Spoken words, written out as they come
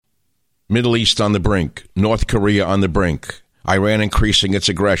Middle East on the brink. North Korea on the brink. Iran increasing its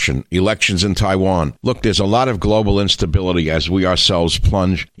aggression, elections in Taiwan. Look, there's a lot of global instability as we ourselves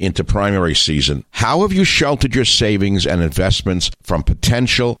plunge into primary season. How have you sheltered your savings and investments from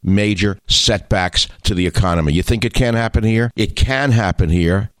potential major setbacks to the economy? You think it can't happen here? It can happen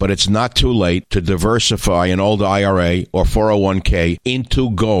here, but it's not too late to diversify an old IRA or 401k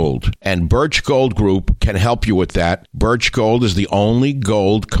into gold. And Birch Gold Group can help you with that. Birch Gold is the only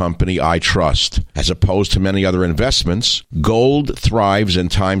gold company I trust. As opposed to many other investments, gold thrives in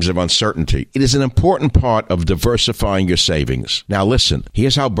times of uncertainty. It is an important part of diversifying your savings. Now listen,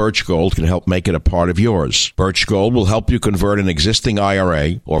 here's how Birch Gold can help make it a part of yours. Birch Gold will help you convert an existing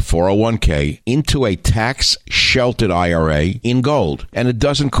IRA or 401k into a tax-sheltered IRA in gold. And it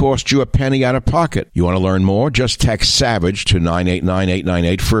doesn't cost you a penny out of pocket. You want to learn more? Just text SAVAGE to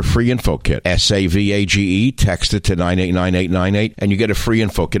 989898 for a free info kit. SAVAGE, text it to 989898 and you get a free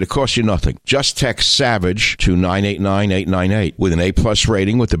info kit. It costs you nothing. Just text SAVAGE to 989898. With an A-plus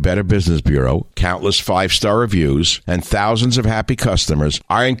rating with the Better Business Bureau, countless 5-star reviews, and thousands of happy customers,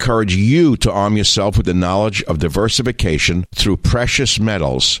 I encourage you to arm yourself with the knowledge of diversification through precious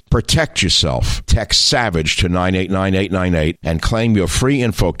metals. Protect yourself. Text SAVAGE to 989898 and claim your free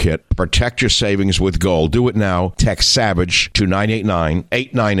info kit. Protect your savings with gold. Do it now. Text SAVAGE to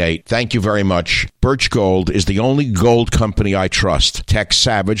 989898. Thank you very much. Birch Gold is the only gold company I trust. Text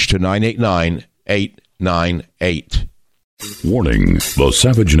SAVAGE to 989898. Warning, the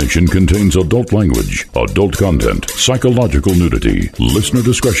Savage Nation contains adult language, adult content, psychological nudity. Listener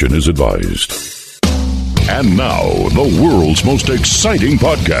discretion is advised. And now, the world's most exciting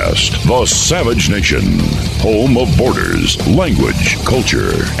podcast, The Savage Nation, home of borders, language,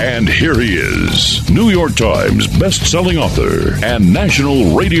 culture. And here he is, New York Times best-selling author and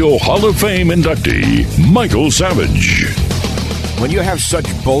National Radio Hall of Fame inductee, Michael Savage. When you have such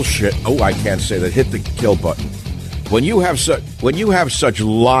bullshit, I can't say that, hit the kill button. When you have such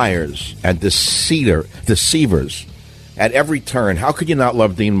liars and deceivers at every turn, how could you not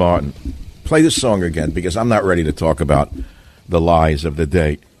love Dean Martin? Play this song again, because I'm not ready to talk about the lies of the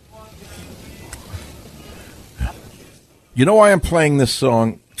day. You know why I'm playing this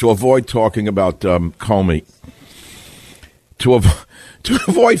song? To avoid talking about Comey. To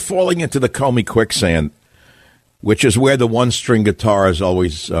avoid falling into the Comey quicksand, which is where the one-string guitars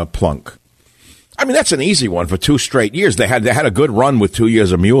always plunk. I mean, that's an easy one for 2 straight years. They had a good run with 2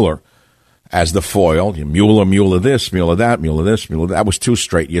 years of Mueller as the foil. Mueller this, Mueller that, Mueller this, Mueller that. That was 2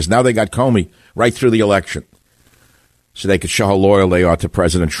 straight years. Now they got Comey right through the election. So they could show how loyal they are to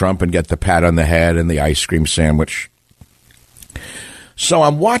President Trump and get the pat on the head and the ice cream sandwich. So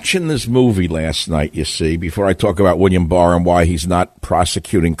I'm watching this movie last night, you see, before I talk about William Barr and why he's not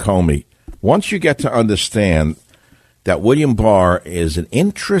prosecuting Comey. Once you get to understand that William Barr is an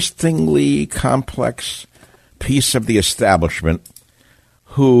interestingly complex piece of the establishment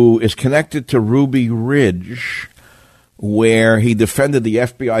who is connected to Ruby Ridge, where he defended the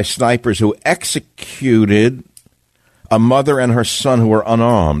FBI snipers who executed a mother and her son who were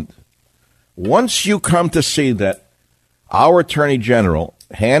unarmed. Once you come to see that our Attorney General,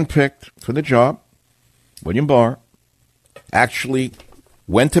 handpicked for the job, William Barr, actually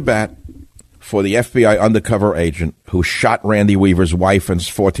went to bat for the FBI undercover agent who shot Randy Weaver's wife and his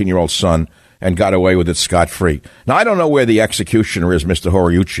 14-year-old son and got away with it scot-free. Now, I don't know where the executioner is, Mr.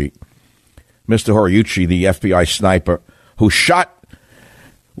 Horiuchi. Mr. Horiuchi, the FBI sniper who shot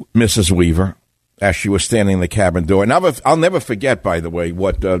Mrs. Weaver as she was standing in the cabin door. And I'll never forget, by the way,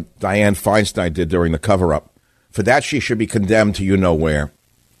 what Dianne Feinstein did during the cover-up. For that, she should be condemned to you-know-where.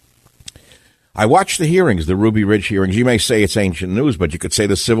 I watched the hearings, the Ruby Ridge hearings. You may say it's ancient news, but you could say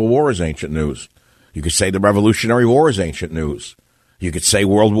the Civil War is ancient news. You could say the Revolutionary War is ancient news. You could say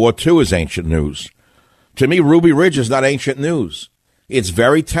World War II is ancient news. To me, Ruby Ridge is not ancient news. It's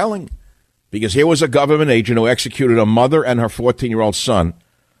very telling, because here was a government agent who executed a mother and her 14-year-old son,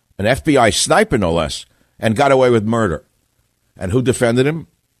 an FBI sniper no less, and got away with murder. And who defended him?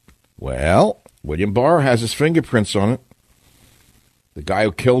 Well, William Barr has his fingerprints on it. The guy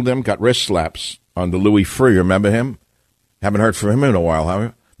who killed him got wrist slaps on the Louis Freeh. Remember him? Haven't heard from him in a while, have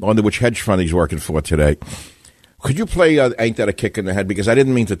you? I wonder which hedge fund he's working for today. Could you play Ain't That a Kick in the Head? Because I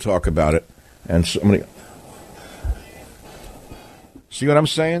didn't mean to talk about it. And somebody... See what I'm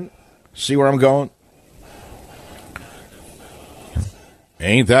saying? See where I'm going?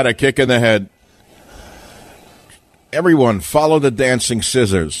 Ain't that a kick in the head? Everyone, follow the dancing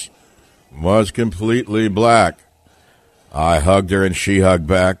scissors. Was completely black. I hugged her and she hugged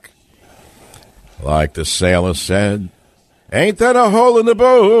back. Like the sailor said, ain't that a hole in the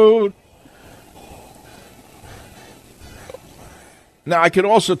boat? Now, I could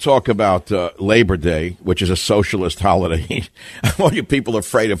also talk about Labor Day, which is a socialist holiday. All you people are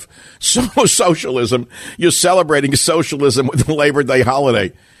afraid of socialism. You're celebrating socialism with the Labor Day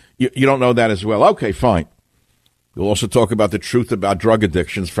holiday. You don't know that as well. Okay, fine. We'll also talk about the truth about drug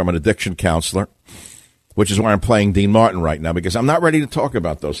addictions from an addiction counselor, which is why I'm playing Dean Martin right now, because I'm not ready to talk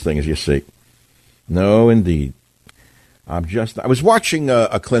about those things, you see. No, indeed. I was watching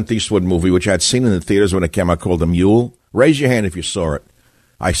a Clint Eastwood movie, which I'd seen in the theaters when it came out, called The Mule. Raise your hand if you saw it.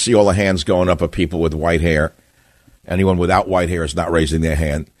 I see all the hands going up of people with white hair. Anyone without white hair is not raising their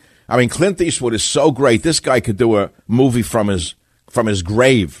hand. I mean, Clint Eastwood is so great. This guy could do a movie from his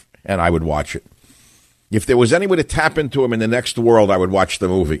grave, and I would watch it. If there was any way to tap into him in the next world, I would watch the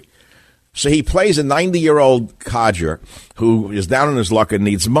movie. So he plays a 90-year-old codger who is down on his luck and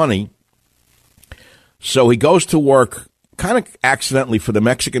needs money. So he goes to work kind of accidentally for the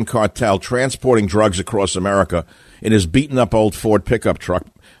Mexican cartel, transporting drugs across America in his beaten-up old Ford pickup truck.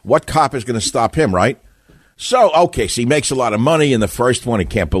 What cop is going to stop him, right? So he makes a lot of money in the first one. He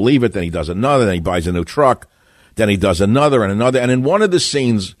can't believe it. Then he does another. Then he buys a new truck. Then he does another and another. And in one of the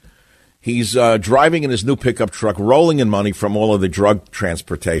scenes, he's driving in his new pickup truck, rolling in money from all of the drug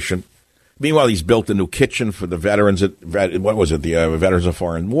transportation. Meanwhile, he's built a new kitchen for the veterans. The Veterans of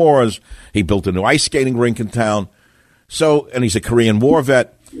Foreign Wars. He built a new ice skating rink in town. And he's a Korean War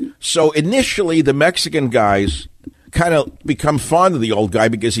vet. So initially, the Mexican guys kind of become fond of the old guy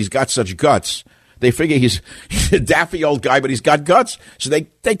because he's got such guts. They figure he's a daffy old guy, but he's got guts. So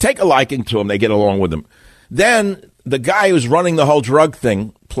they take a liking to him. They get along with him. Then the guy who's running the whole drug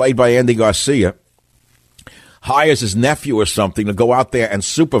thing, played by Andy Garcia, hires his nephew or something to go out there and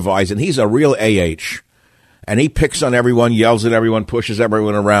supervise, and he's a real AH. And he picks on everyone, yells at everyone, pushes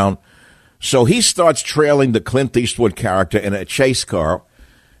everyone around. So he starts trailing the Clint Eastwood character in a chase car,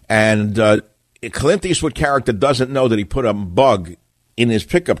 and Clint Eastwood character doesn't know that he put a bug in his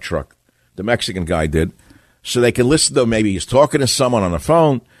pickup truck. The Mexican guy did. So they can listen to him. Maybe he's talking to someone on the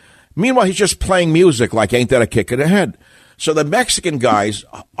phone. Meanwhile, he's just playing music like Ain't That a Kick in the Head. So the Mexican guys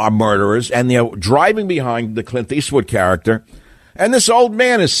are murderers, and they're driving behind the Clint Eastwood character. And this old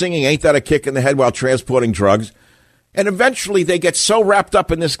man is singing Ain't That a Kick in the Head while transporting drugs. And eventually they get so wrapped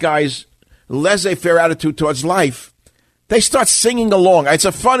up in this guy's laissez-faire attitude towards life, they start singing along. It's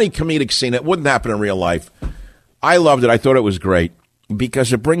a funny comedic scene. It wouldn't happen in real life. I loved it. I thought it was great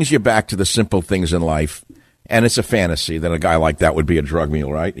because it brings you back to the simple things in life. And it's a fantasy that a guy like that would be a drug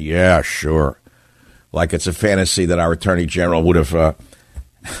mule, right? Yeah, sure. Like it's a fantasy that our Attorney General would have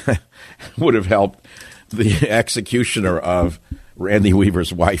would have helped the executioner of Randy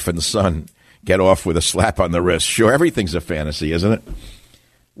Weaver's wife and son get off with a slap on the wrist. Sure, everything's a fantasy, isn't it?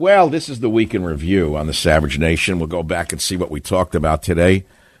 Well, this is the Week in Review on the Savage Nation. We'll go back and see what we talked about today.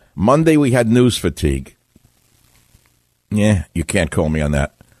 Monday, we had news fatigue. Yeah, you can't call me on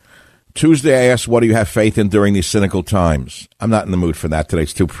that. Tuesday, I asked, what do you have faith in during these cynical times? I'm not in the mood for that today.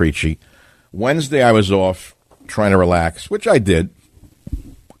 It's too preachy. Wednesday, I was off, trying to relax, which I did.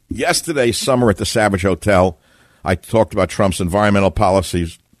 Yesterday, summer at the Savage Hotel, I talked about Trump's environmental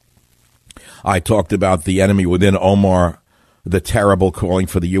policies. I talked about the enemy within Omar the Terrible calling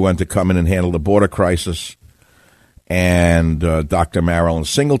for the UN to come in and handle the border crisis. And Dr. Marilyn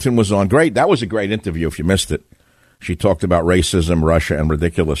Singleton was on. Great. That was a great interview if you missed it. She talked about racism, Russia, and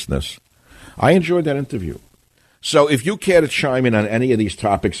ridiculousness. I enjoyed that interview. So if you care to chime in on any of these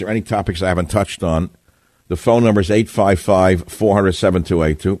topics or any topics I haven't touched on, the phone number is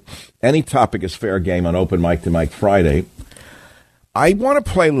 855-400-7282. Any topic is fair game on Open Mic to Mike Friday. I want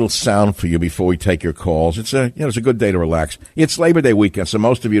to play a little sound for you before we take your calls. It's a good day to relax. It's Labor Day weekend, so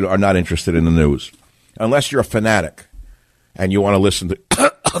most of you are not interested in the news, unless you're a fanatic and you want to listen to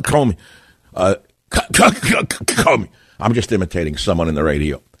Comey. Comey. I'm just imitating someone in the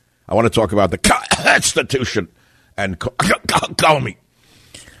radio. I want to talk about the Constitution and Comey,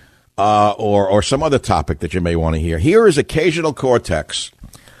 or some other topic that you may want to hear. Here is Occasional Cortex,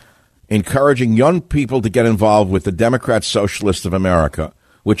 encouraging young people to get involved with the Democrat Socialists of America,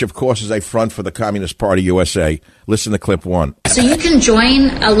 which, of course, is a front for the Communist Party USA. Listen to clip 1. So you can join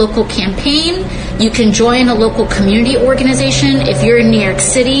a local campaign. You can join a local community organization. If you're in New York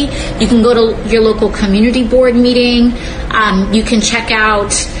City, you can go to your local community board meeting. You can check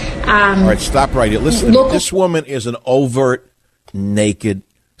out... All right, stop right here. Listen, this woman is an overt, naked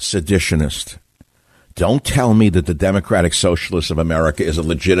seditionist. Don't tell me that the Democratic Socialists of America is a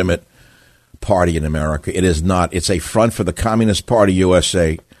legitimate party in America. It is not. It's a front for the Communist Party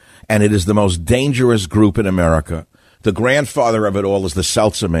USA, and it is the most dangerous group in America. The grandfather of it all is the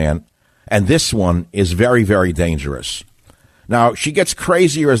Seltzer Man, and this one is very, very dangerous. Now, she gets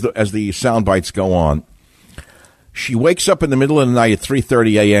crazier as the sound bites go on. She wakes up in the middle of the night at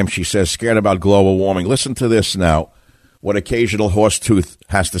 3:30 a.m., she says, scared about global warming. Listen to this now, what Occasional Horsetooth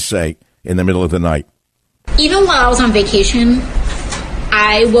has to say in the middle of the night. Even while I was on vacation,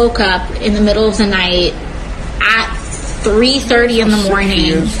 I woke up in the middle of the night at 3:30 in the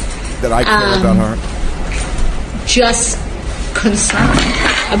morning. That I care about her. Just concerned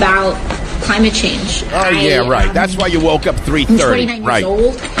about climate change. Oh, yeah, right. That's why you woke up 3:30. I'm 29 right. years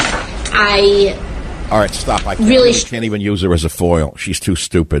old. All right, stop. I can't even use her as a foil. She's too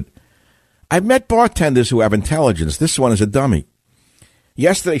stupid. I've met bartenders who have intelligence. This one is a dummy.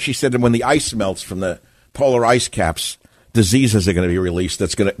 Yesterday, she said that when the ice melts from the polar ice caps, diseases are going to be released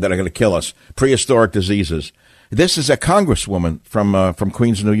that are going to kill us. Prehistoric diseases. This is a congresswoman from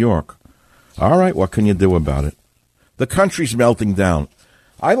Queens, New York. All right, what can you do about it? The country's melting down.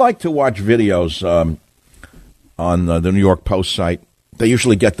 I like to watch videos on the New York Post site. They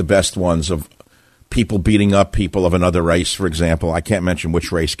usually get the best ones of people beating up people of another race, for example. I can't mention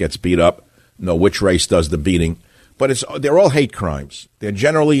which race gets beat up. No, which race does the beating. But they're all hate crimes. They're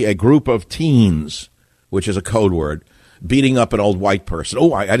generally a group of teens, which is a code word, beating up an old white person.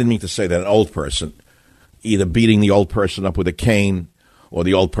 Oh, I didn't mean to say that, an old person. Either beating the old person up with a cane or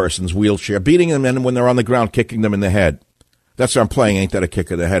the old person's wheelchair, beating them, and when they're on the ground, kicking them in the head. That's what I'm playing. Ain't that a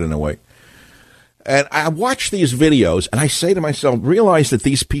kick of the head in a way? And I watch these videos, and I say to myself, realize that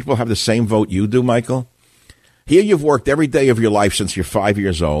these people have the same vote you do, Michael. Here you've worked every day of your life since you're 5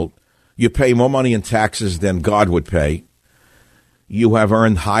 years old. You pay more money in taxes than God would pay. You have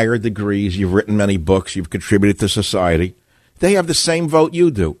earned higher degrees. You've written many books. You've contributed to society. They have the same vote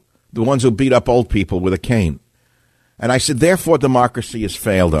you do, the ones who beat up old people with a cane. And I said, therefore, democracy has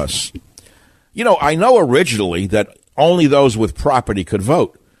failed us. You know, I know originally that only those with property could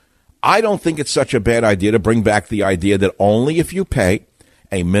vote. I don't think it's such a bad idea to bring back the idea that only if you pay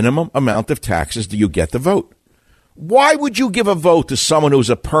a minimum amount of taxes do you get the vote. Why would you give a vote to someone who's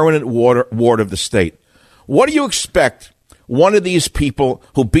a permanent ward of the state? What do you expect one of these people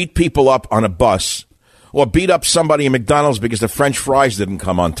who beat people up on a bus or beat up somebody in McDonald's because the French fries didn't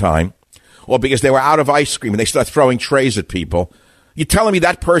come on time or because they were out of ice cream and they start throwing trays at people? You telling me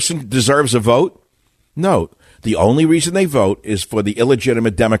that person deserves a vote? No. The only reason they vote is for the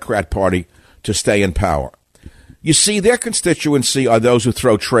illegitimate Democrat Party to stay in power. You see, their constituency are those who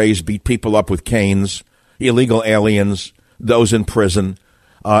throw trays, beat people up with canes, illegal aliens, those in prison,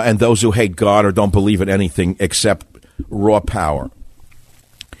 and those who hate God or don't believe in anything except raw power.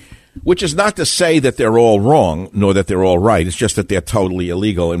 Which is not to say that they're all wrong, nor that they're all right. It's just that they're totally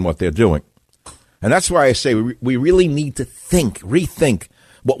illegal in what they're doing. And that's why I say we really need to rethink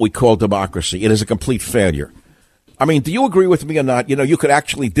what we call democracy. It is a complete failure. I mean, do you agree with me or not? You know, you could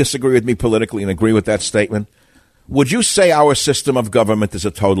actually disagree with me politically and agree with that statement. Would you say our system of government is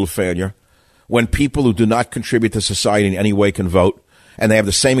a total failure when people who do not contribute to society in any way can vote and they have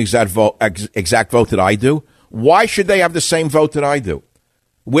the same exact vote that I do? Why should they have the same vote that I do?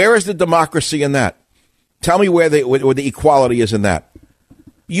 Where is the democracy in that? Tell me where the equality is in that.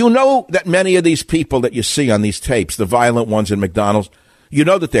 You know that many of these people that you see on these tapes, the violent ones in McDonald's, you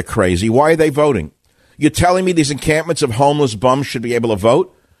know that they're crazy. Why are they voting? You're telling me these encampments of homeless bums should be able to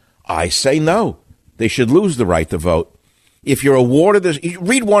vote? I say no. They should lose the right to vote. If you're a ward of this,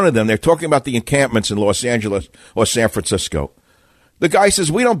 read one of them. They're talking about the encampments in Los Angeles or San Francisco. The guy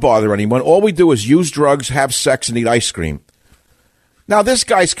says, we don't bother anyone. All we do is use drugs, have sex, and eat ice cream. Now, this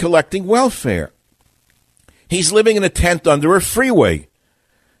guy's collecting welfare. He's living in a tent under a freeway.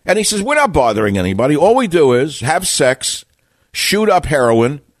 And he says, we're not bothering anybody. All we do is have sex, shoot up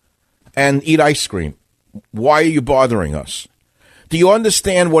heroin, and eat ice cream. Why are you bothering us? Do you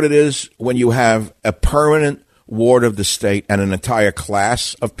understand what it is when you have a permanent ward of the state and an entire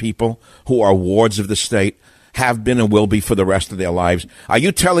class of people who are wards of the state, have been and will be for the rest of their lives? Are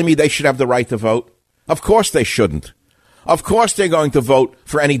you telling me they should have the right to vote? Of course they shouldn't. Of course they're going to vote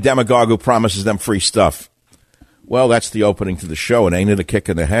for any demagogue who promises them free stuff. Well, that's the opening to the show, and ain't it a kick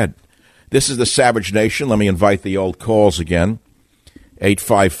in the head? This is the Savage Nation. Let me invite the old calls again.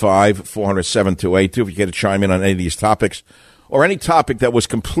 855-400-7282 if you get to chime in on any of these topics or any topic that was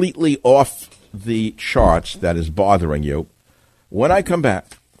completely off the charts that is bothering you. When I come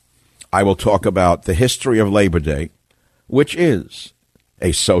back, I will talk about the history of Labor Day, which is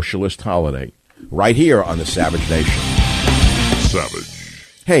a socialist holiday, right here on the Savage Nation. Savage.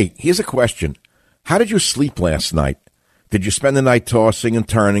 Hey, here's a question. How did you sleep last night? Did you spend the night tossing and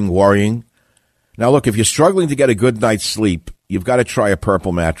turning, worrying? Now, look, if you're struggling to get a good night's sleep, you've got to try a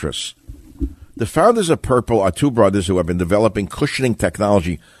Purple mattress. The founders of Purple are two brothers who have been developing cushioning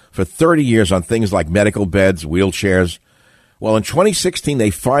technology for 30 years on things like medical beds, wheelchairs. Well, in 2016,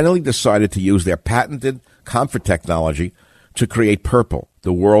 they finally decided to use their patented comfort technology to create Purple,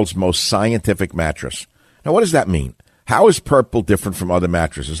 the world's most scientific mattress. Now, what does that mean? How is Purple different from other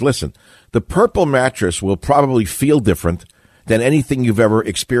mattresses? Listen, the Purple mattress will probably feel different than anything you've ever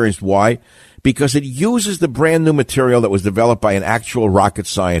experienced. Why? Because it uses the brand new material that was developed by an actual rocket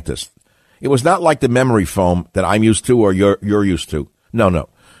scientist. It was not like the memory foam that I'm used to or you're used to. No.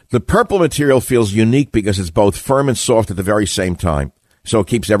 The Purple material feels unique because it's both firm and soft at the very same time. So it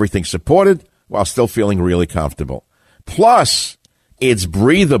keeps everything supported while still feeling really comfortable. Plus, it's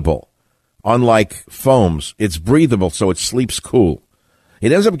breathable. Unlike foams, it's breathable, so it sleeps cool.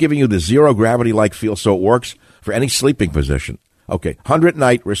 It ends up giving you the zero gravity-like feel, so it works for any sleeping position. Okay,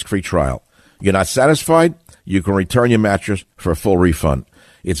 100-night risk-free trial. You're not satisfied? You can return your mattress for a full refund.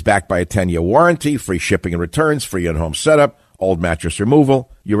 It's backed by a 10-year warranty, free shipping and returns, free in-home setup, old mattress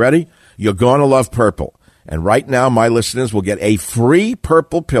removal. You ready? You're going to love Purple. And right now, my listeners will get a free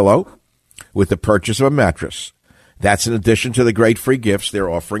Purple pillow with the purchase of a mattress. That's in addition to the great free gifts they're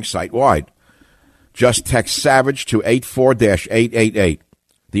offering site-wide. Just text SAVAGE to 84-888.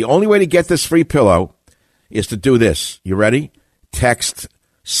 The only way to get this free pillow is to do this. You ready? Text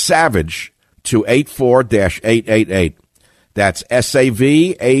SAVAGE to 84-888. That's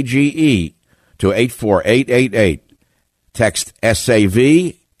SAVAGE to 84888. Text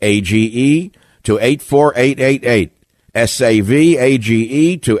SAVAGE to 84888.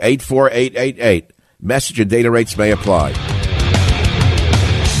 SAVAGE to 84888. Message and data rates may apply.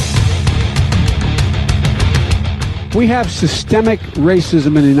 We have systemic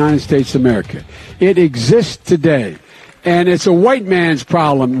racism in the United States of America. It exists today, and it's a white man's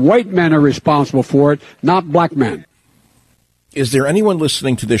problem. White men are responsible for it, not black men. Is there anyone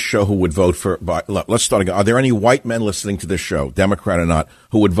listening to this show who would vote for, let's start again. Are there any white men listening to this show, Democrat or not,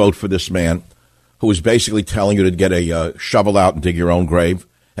 who would vote for this man who is basically telling you to get a shovel out and dig your own grave,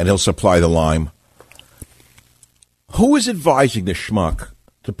 and he'll supply the lime? Who is advising this schmuck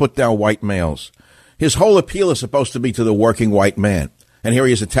to put down white males? His whole appeal is supposed to be to the working white man. And here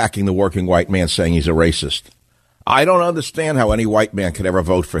he is attacking the working white man, saying he's a racist. I don't understand how any white man could ever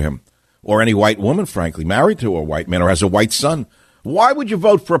vote for him. Or any white woman, frankly, married to a white man or has a white son. Why would you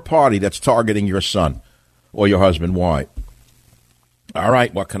vote for a party that's targeting your son or your husband? Why? All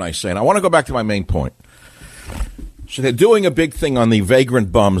right, what can I say? And I want to go back to my main point. So they're doing a big thing on the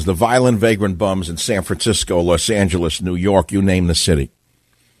vagrant bums, the violent vagrant bums in San Francisco, Los Angeles, New York, you name the city.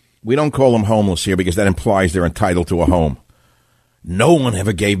 We don't call them homeless here because that implies they're entitled to a home. No one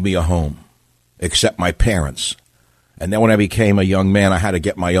ever gave me a home except my parents. And then when I became a young man, I had to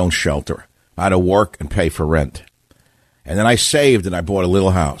get my own shelter. I had to work and pay for rent. And then I saved and I bought a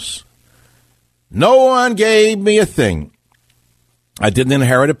little house. No one gave me a thing. I didn't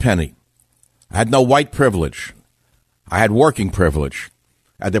inherit a penny. I had no white privilege. I had working privilege.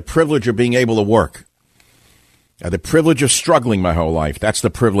 I had the privilege of being able to work. I had the privilege of struggling my whole life. That's the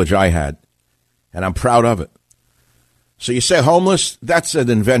privilege I had. And I'm proud of it. So you say homeless? That's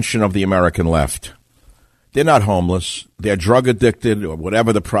an invention of the American left. They're not homeless. They're drug addicted or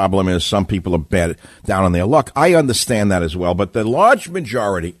whatever the problem is. Some people are bad, down on their luck. I understand that as well. But the large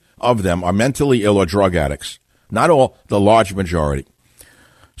majority of them are mentally ill or drug addicts. Not all, the large majority.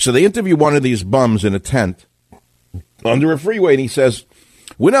 So they interview one of these bums in a tent under a freeway, and he says,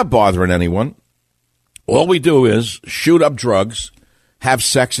 we're not bothering anyone. All we do is shoot up drugs, have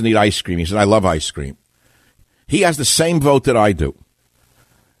sex, and eat ice cream. He said, I love ice cream. He has the same vote that I do.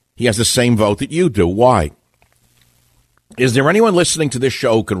 He has the same vote that you do. Why? Is there anyone listening to this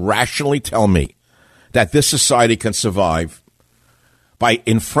show who can rationally tell me that this society can survive by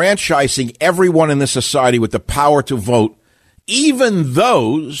enfranchising everyone in this society with the power to vote, even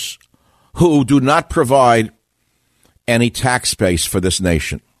those who do not provide any tax base for this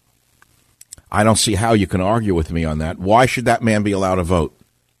nation? I don't see how you can argue with me on that. Why should that man be allowed to vote?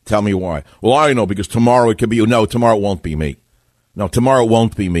 Tell me why. Well, I know, because tomorrow it could be you. No, tomorrow it won't be me. No, tomorrow it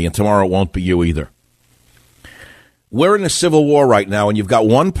won't be me, and tomorrow it won't be you either. We're in a civil war right now, and you've got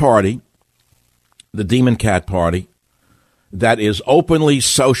one party, the Demon Cat Party, that is openly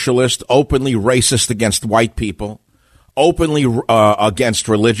socialist, openly racist against white people, openly against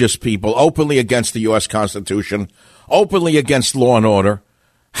religious people, openly against the U.S. Constitution, openly against law and order.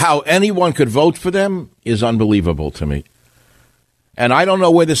 How anyone could vote for them is unbelievable to me. And I don't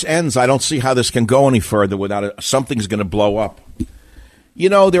know where this ends. I don't see how this can go any further without something's going to blow up. You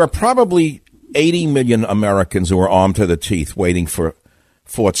know, there are probably 80 million Americans who are armed to the teeth waiting for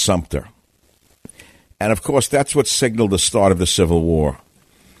Fort Sumter. And, of course, that's what signaled the start of the Civil War.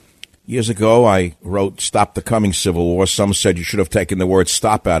 Years ago, I wrote Stop the Coming Civil War. Some said you should have taken the word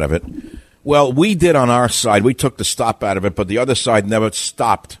stop out of it. Well, we did on our side. We took the stop out of it, but the other side never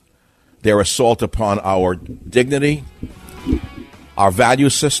stopped their assault upon our dignity, our value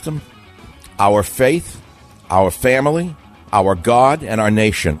system, our faith, our family, our God, and our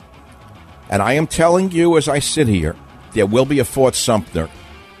nation. And I am telling you as I sit here, there will be a Fort Sumter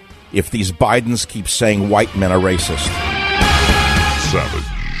if these Bidens keep saying white men are racist. Savage.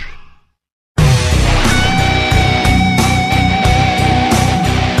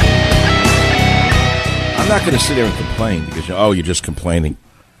 I'm not going to sit there and complain because, you're just complaining.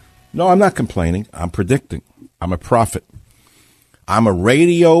 No, I'm not complaining. I'm predicting. I'm a prophet. I'm a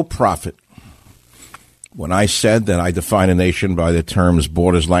radio prophet. When I said that I define a nation by the terms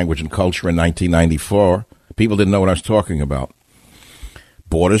borders, language, and culture in 1994, people didn't know what I was talking about.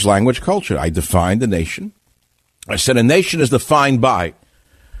 Borders, language, culture. I defined the nation. I said a nation is defined by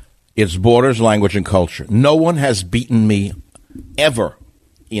its borders, language, and culture. No one has beaten me ever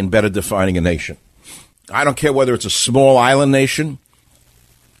in better defining a nation. I don't care whether it's a small island nation.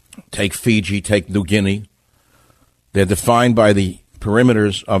 Take Fiji, take New Guinea. They're defined by the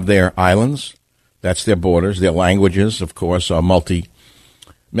perimeters of their islands. That's their borders. Their languages, of course, are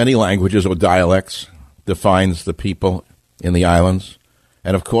many languages or dialects defines the people in the islands.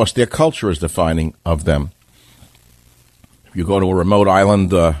 And, of course, their culture is defining of them. If you go to a remote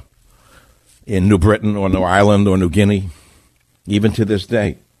island in New Britain or New Ireland or New Guinea, even to this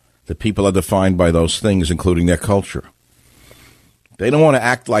day, the people are defined by those things, including their culture. They don't want to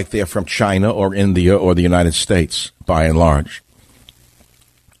act like they're from China or India or the United States, by and large.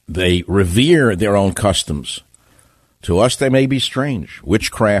 They revere their own customs. To us, they may be strange.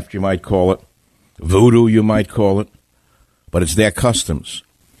 Witchcraft, you might call it. Voodoo, you might call it. But it's their customs.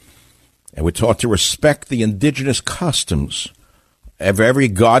 And we're taught to respect the indigenous customs of every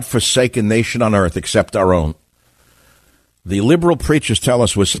God-forsaken nation on earth except our own. The liberal preachers tell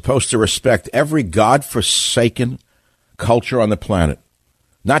us we're supposed to respect every God-forsaken culture on the planet.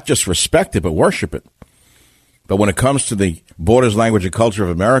 Not just respect it, but worship it. But when it comes to the borders, language, and culture of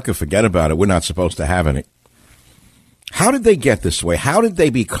America, forget about it. We're not supposed to have any. How did they get this way? How did they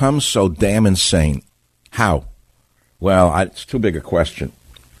become so damn insane? How? Well, it's too big a question.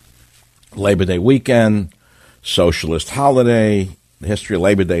 Labor Day weekend, socialist holiday. The history of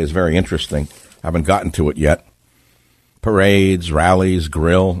Labor Day is very interesting. I haven't gotten to it yet. Parades, rallies,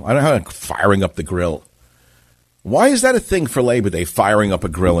 grill. I don't know, firing up the grill. Why is that a thing for Labor Day, firing up a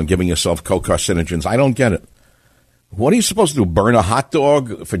grill and giving yourself co-carcinogens? I don't get it. What are you supposed to do, burn a hot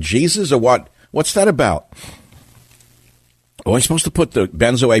dog for Jesus or what? What's that about? Are you supposed to put the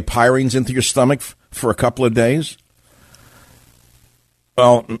benzoate pyrines into your stomach for a couple of days?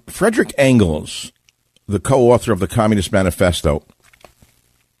 Well, Frederick Engels, the co-author of the Communist Manifesto,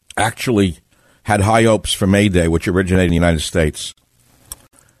 actually had high hopes for May Day, which originated in the United States.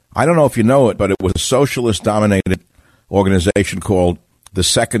 I don't know if you know it, but it was a socialist-dominated organization called the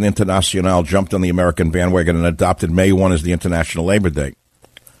Second Internationale jumped on the American bandwagon and adopted May 1 as the International Labor Day.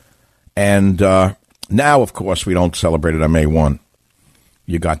 And now, of course, we don't celebrate it on May 1.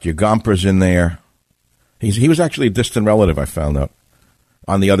 You got your Gompers in there. He was actually a distant relative, I found out,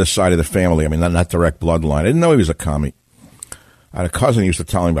 on the other side of the family. I mean, not direct bloodline. I didn't know he was a commie. I had a cousin who used to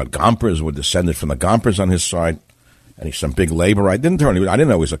tell me about Gompers, were descended from the Gompers on his side, and he's some big laborer. I didn't know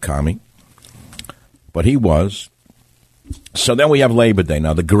he was a commie, but he was. So then we have Labor Day.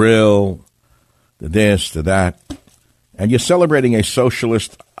 Now, the grill, the this, the that. And you're celebrating a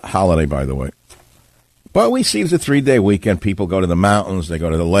socialist holiday, by the way. But we see it's a 3-day weekend. People go to the mountains. They go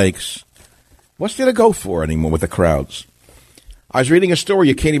to the lakes. What's there to go for anymore with the crowds? I was reading a story.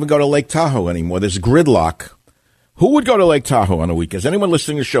 You can't even go to Lake Tahoe anymore. There's gridlock. Who would go to Lake Tahoe on a weekend? Is anyone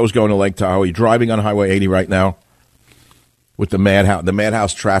listening to shows going to Lake Tahoe? Are you driving on Highway 80 right now with the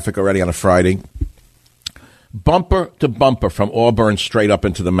madhouse traffic already on a Friday? Bumper to bumper from Auburn straight up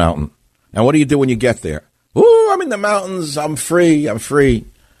into the mountain. And what do you do when you get there? Ooh, I'm in the mountains. I'm free.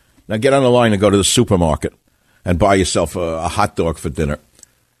 Now get on the line and go to the supermarket and buy yourself a hot dog for dinner.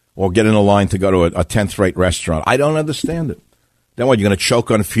 Or get in a line to go to a 10th-rate restaurant. I don't understand it. Then what, you're going to choke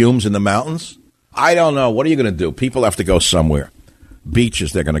on fumes in the mountains? I don't know. What are you going to do? People have to go somewhere.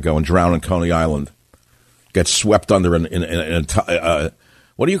 Beaches, they're going to go and drown in Coney Island. Get swept under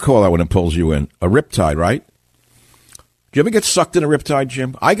what do you call that when it pulls you in? A riptide, right? Do you ever get sucked in a riptide,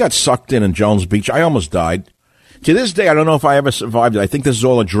 Jim? I got sucked in Jones Beach. I almost died. To this day, I don't know if I ever survived it. I think this is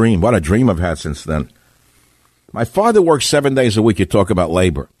all a dream. What a dream I've had since then. My father worked 7 days a week. You talk about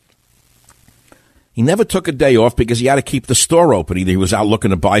labor. He never took a day off because he had to keep the store open. Either he was out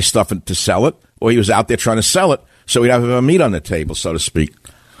looking to buy stuff and to sell it, or he was out there trying to sell it so he'd have meat on the table, so to speak.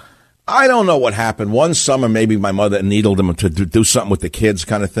 I don't know what happened. One summer, maybe my mother needled him to do something with the kids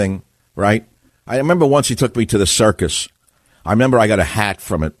kind of thing, right? I remember once he took me to the circus. I remember I got a hat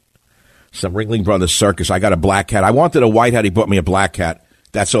from it. some Ringling Brothers circus. I got a black hat. I wanted a white hat. He bought me a black hat.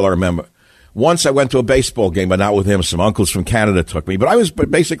 That's all I remember. Once I went to a baseball game, but not with him. Some uncles from Canada took me. But I was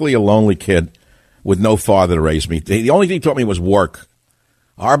basically a lonely kid with no father to raise me. The only thing he taught me was work.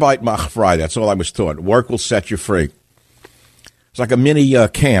 Arbeit macht frei. That's all I was taught. Work will set you free. It's like a mini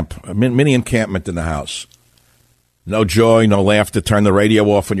camp, a mini encampment in the house. No joy, no laughter. Turn the radio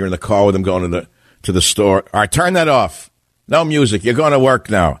off when you're in the car with them going to the store. All right, turn that off. No music. You're going to work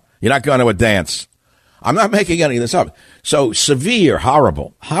now. You're not going to a dance. I'm not making any of this up. So severe,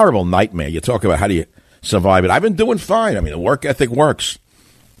 horrible nightmare. You talk about how do you survive it. I've been doing fine. I mean, the work ethic works.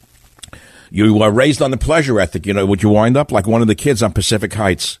 You were raised on the pleasure ethic. You know, would you wind up like one of the kids on Pacific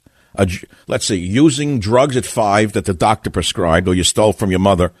Heights? Let's see, using drugs at 5 that the doctor prescribed or you stole from your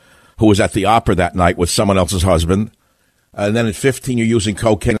mother who was at the opera that night with someone else's husband. And then at 15, you're using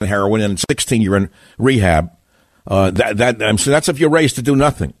cocaine and heroin. And at 16, you're in rehab. So that's if you're raised to do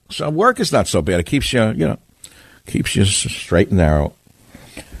nothing. So work is not so bad. It keeps you straight and narrow.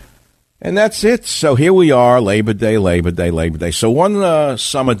 And that's it. So here we are, Labor Day. So one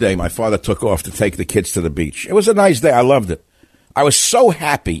summer day, my father took off to take the kids to the beach. It was a nice day. I loved it. I was so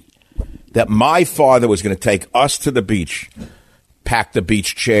happy that my father was going to take us to the beach, pack the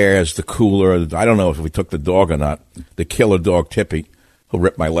beach chairs, the cooler. I don't know if we took the dog or not, the killer dog, Tippy, who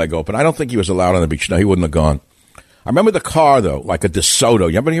ripped my leg open. I don't think he was allowed on the beach. No, he wouldn't have gone. I remember the car, though, like a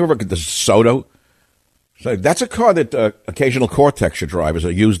DeSoto. You ever hear of a DeSoto? So that's a car that occasional Cortex drivers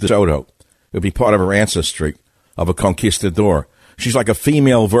are used DeSoto. It would be part of her ancestry of a conquistador. She's like a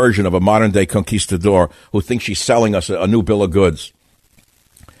female version of a modern-day conquistador who thinks she's selling us a new bill of goods.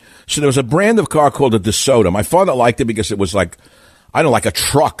 So there was a brand of car called a DeSoto. My father liked it because it was like, I don't know, like a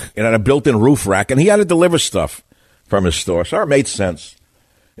truck. It had a built-in roof rack, and he had to deliver stuff from his store. So it made sense.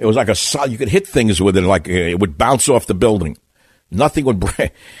 It was like you could hit things with it, like it would bounce off the building. Nothing would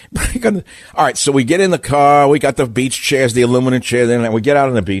break. All right, so we get in the car. We got the beach chairs, the aluminum chairs, and we get out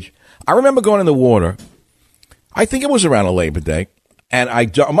on the beach. I remember going in the water. I think it was around a Labor Day, and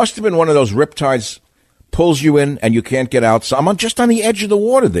it must have been one of those riptides pulls you in and you can't get out. So I'm just on the edge of the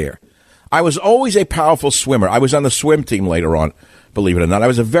water there. I was always a powerful swimmer. I was on the swim team later on, believe it or not. I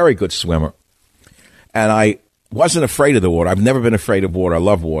was a very good swimmer, and I wasn't afraid of the water. I've never been afraid of water. I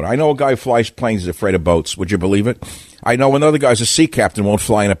love water. I know a guy who flies planes is afraid of boats. Would you believe it? I know another guy's a sea captain, won't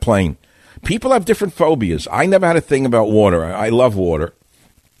fly in a plane. People have different phobias. I never had a thing about water. I love water.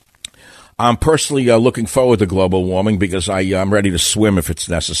 I'm personally looking forward to global warming because I'm ready to swim if it's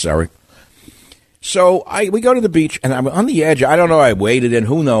necessary. So we go to the beach, and I'm on the edge. I don't know. I waded in.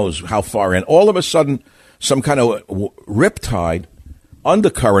 Who knows how far in. All of a sudden, some kind of riptide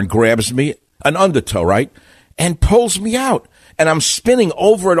undercurrent grabs me, an undertow, right, and pulls me out. And I'm spinning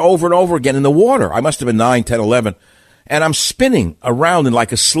over and over and over again in the water. I must have been 9, 10, 11. And I'm spinning around in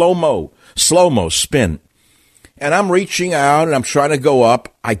like a slow-mo spin. And I'm reaching out, and I'm trying to go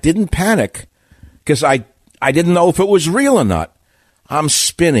up. I didn't panic because I didn't know if it was real or not. I'm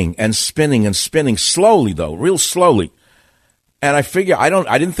spinning and spinning and spinning slowly, though, real slowly. And I figure I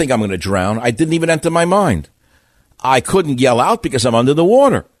didn't think I'm going to drown. I didn't even enter my mind. I couldn't yell out because I'm under the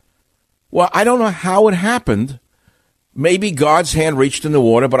water. Well, I don't know how it happened. Maybe God's hand reached in the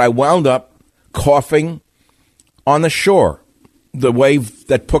water, but I wound up coughing on the shore. The wave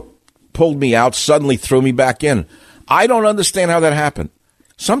that pulled me out suddenly threw me back in. I don't understand how that happened.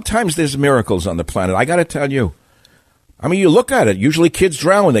 Sometimes there's miracles on the planet. I got to tell you. I mean, you look at it. Usually kids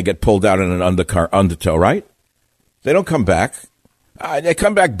drown when they get pulled out in an undertow, right? They don't come back. They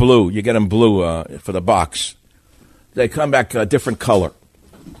come back blue. You get them blue for the box. They come back a different color.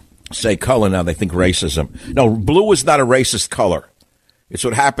 Say color now, they think racism. No, blue is not a racist color. It's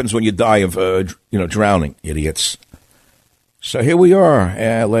what happens when you die of, drowning, idiots. So here we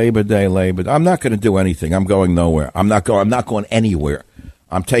are, Labor Day. I'm not going to do anything. I'm going nowhere. I'm not going anywhere.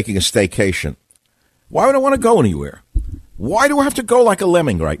 I'm taking a staycation. Why would I want to go anywhere? Why do I have to go like a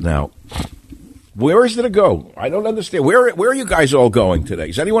lemming right now? Where is it to go? I don't understand. Where are you guys all going today?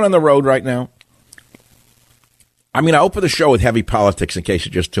 Is anyone on the road right now? I mean, I opened the show with heavy politics in case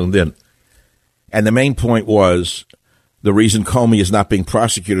you just tuned in. And the main point was the reason Comey is not being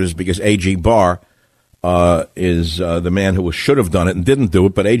prosecuted is because A.G. Barr is the man who should have done it and didn't do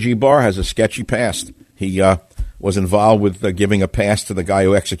it. But A.G. Barr has a sketchy past. He was involved with giving a pass to the guy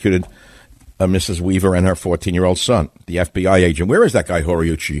who executed Mrs. Weaver and her 14-year-old son, the FBI agent. Where is that guy,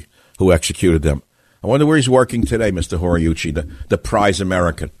 Horiuchi, who executed them? I wonder where he's working today, Mr. Horiuchi, the prize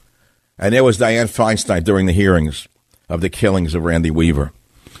American. And there was Dianne Feinstein during the hearings of the killings of Randy Weaver.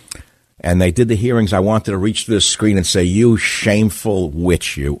 And they did the hearings. I wanted to reach to the screen and say, you shameful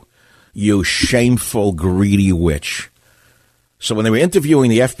witch, you shameful, greedy witch. So when they were interviewing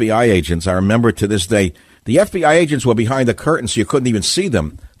the FBI agents, I remember to this day, the FBI agents were behind the curtain, so you couldn't even see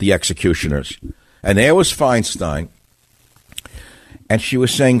them, the executioners. And there was Feinstein. And she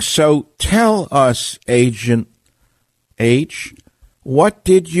was saying, so tell us, Agent H, what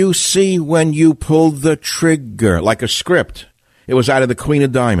did you see when you pulled the trigger? Like a script. It was out of the Queen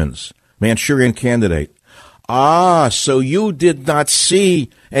of Diamonds, Manchurian Candidate. Ah, so you did not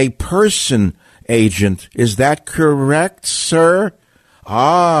see a person, Agent. Is that correct, sir?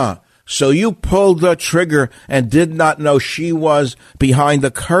 Ah, so you pulled the trigger and did not know she was behind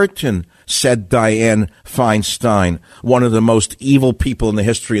the curtain, said Dianne Feinstein, one of the most evil people in the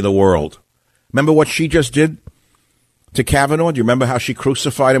history of the world. Remember what she just did to Kavanaugh? Do you remember how she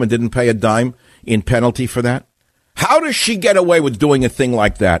crucified him and didn't pay a dime in penalty for that? How does she get away with doing a thing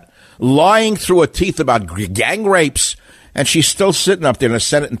like that? Lying through her teeth about gang rapes, and she's still sitting up there in the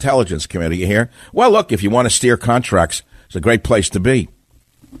Senate Intelligence Committee, you hear? Well, look, if you want to steer contracts, it's a great place to be.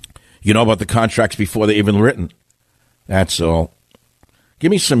 You know about the contracts before they're even written. That's all.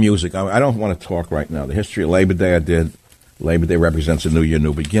 Give me some music. I don't want to talk right now. The history of Labor Day I did. Labor Day represents a new year,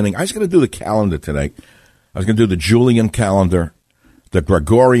 new beginning. I was going to do the calendar today. I was going to do the Julian calendar, the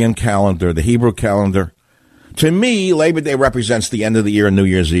Gregorian calendar, the Hebrew calendar. To me, Labor Day represents the end of the year and New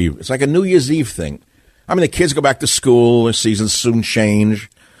Year's Eve. It's like a New Year's Eve thing. I mean, the kids go back to school. The seasons soon change.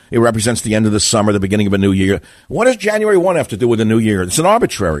 It represents the end of the summer, the beginning of a new year. What does January 1 have to do with the new year? It's an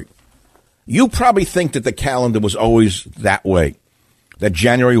arbitrary. You probably think that the calendar was always that way, that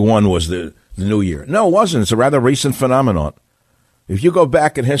January 1 was the new year. No, it wasn't. It's a rather recent phenomenon. If you go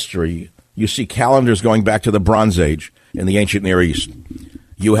back in history, you see calendars going back to the Bronze Age in the ancient Near East.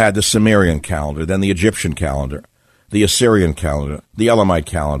 You had the Sumerian calendar, then the Egyptian calendar, the Assyrian calendar, the Elamite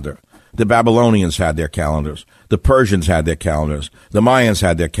calendar. The Babylonians had their calendars. The Persians had their calendars. The Mayans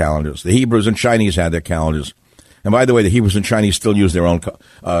had their calendars. The Hebrews and Chinese had their calendars. And by the way, the Hebrews and Chinese still use their own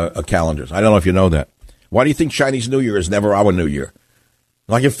calendars. I don't know if you know that. Why do you think Chinese New Year is never our New Year?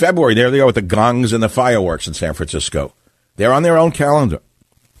 Like in February, there they are with the gongs and the fireworks in San Francisco. They're on their own calendar.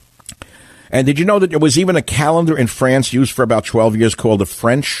 And did you know that there was even a calendar in France used for about 12 years called the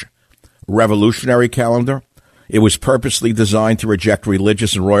French Revolutionary Calendar? It was purposely designed to reject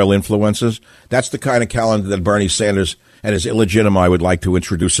religious and royal influences. That's the kind of calendar that Bernie Sanders and his illegitimi would like to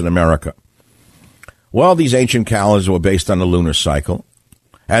introduce in America. Well, these ancient calendars were based on the lunar cycle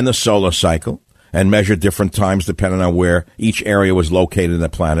and the solar cycle and measured different times depending on where each area was located in the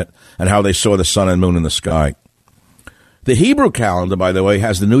planet and how they saw the sun and moon in the sky. The Hebrew calendar, by the way,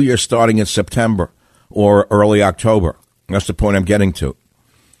 has the new year starting in September or early October. That's the point I'm getting to.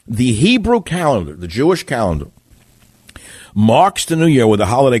 The Hebrew calendar, the Jewish calendar, marks the new year with a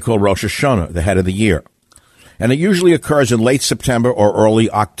holiday called Rosh Hashanah, the head of the year. And it usually occurs in late September or early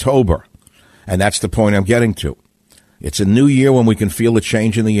October. And that's the point I'm getting to. It's a new year when we can feel the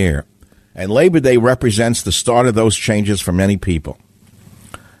change in the air. And Labor Day represents the start of those changes for many people.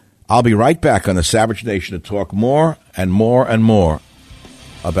 I'll be right back on the Savage Nation to talk more and more and more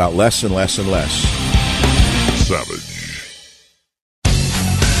about less and less and less. Savage.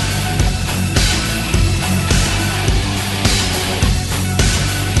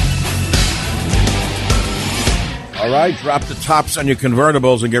 All right, drop the tops on your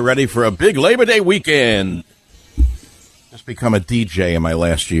convertibles and get ready for a big Labor Day weekend. Just become a DJ in my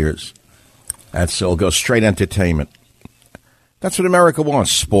last years. That's it'll go straight entertainment. That's what America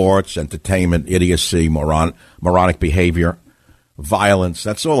wants. Sports, entertainment, idiocy, moronic behavior, violence.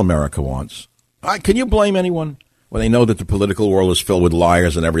 That's all America wants. Can you blame anyone when they know that the political world is filled with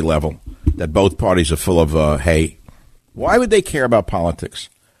liars at every level, that both parties are full of hay? Why would they care about politics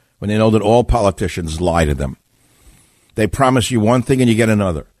when they know that all politicians lie to them? They promise you one thing and you get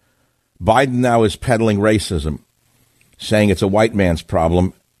another. Biden now is peddling racism, saying it's a white man's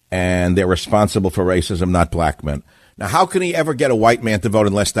problem and they're responsible for racism, not black men. Now, how can he ever get a white man to vote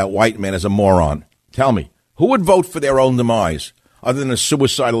unless that white man is a moron? Tell me, who would vote for their own demise other than a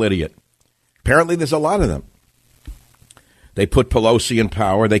suicidal idiot? Apparently, there's a lot of them. They put Pelosi in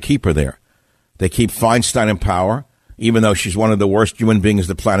power. They keep her there. They keep Feinstein in power, even though she's one of the worst human beings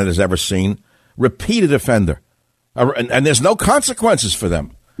the planet has ever seen. Repeated offender. And there's no consequences for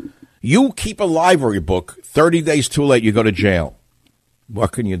them. You keep a library book, 30 days too late, you go to jail.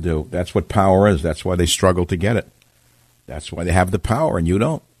 What can you do? That's what power is. That's why they struggle to get it. That's why they have the power, and you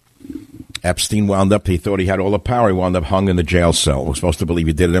don't. Epstein he thought he had all the power. He wound up hung in the jail cell. We're supposed to believe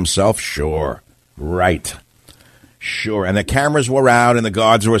he did it himself? Sure. Right. Sure. And the cameras were out, and the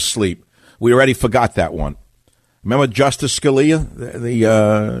guards were asleep. We already forgot that one. Remember Justice Scalia,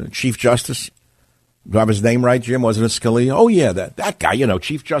 the Chief Justice? Do I have his name right, Jim? Wasn't it Scalia? Oh, yeah, that guy,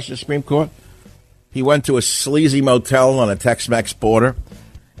 Chief Justice Supreme Court. He went to a sleazy motel on a Tex-Mex border,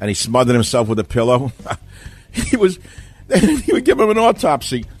 and he smothered himself with a pillow. He would give him an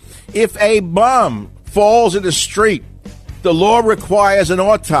autopsy. If a bum falls in the street, the law requires an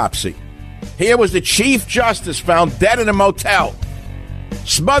autopsy. Here was the Chief Justice found dead in a motel.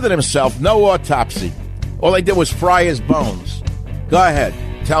 Smothered himself, no autopsy. All they did was fry his bones. Go ahead.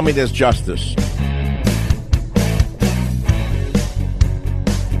 Tell me there's justice.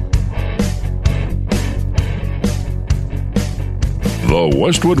 The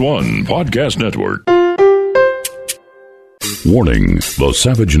Westwood One Podcast Network. Warning: the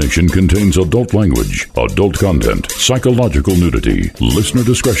Savage Nation contains adult language, adult content, psychological nudity. Listener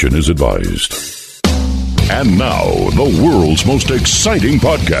discretion is advised. And now, the world's most exciting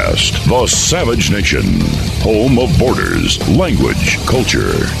podcast, The Savage Nation, home of borders, language,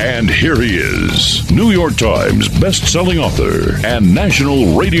 culture. And here he is, New York Times best-selling author and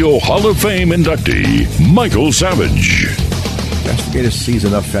National Radio Hall of Fame inductee, Michael Savage. Investigators seize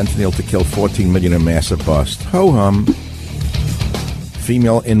enough fentanyl to kill 14 million in massive bust. Ho-hum.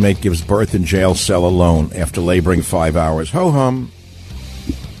 Female inmate gives birth in jail cell alone after laboring 5 hours. Ho-hum.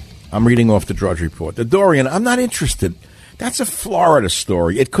 I'm reading off the Drudge Report. The Dorian, I'm not interested. That's a Florida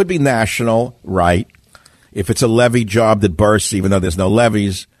story. It could be national, right? If it's a levee job that bursts, even though there's no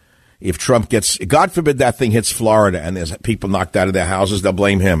levees. If Trump gets, God forbid that thing hits Florida and there's people knocked out of their houses, they'll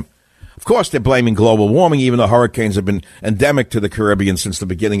blame him. Of course, they're blaming global warming, even though hurricanes have been endemic to the Caribbean since the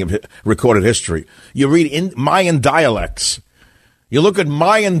beginning of recorded history. You read in Mayan dialects. You look at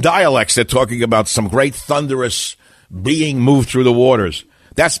Mayan dialects, they're talking about some great thunderous being moved through the waters.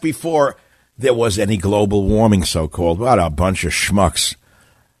 That's before there was any global warming, so-called. What a bunch of schmucks.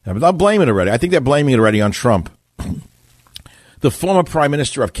 They'll blame it already. I think they're blaming it already on Trump. The former Prime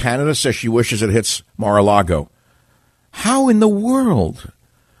Minister of Canada says she wishes it hits Mar-a-Lago. How in the world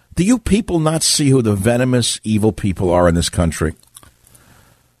do you people not see who the venomous, evil people are in this country?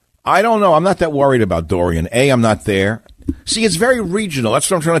 I don't know. I'm not that worried about Dorian. I'm not there. See, it's very regional. That's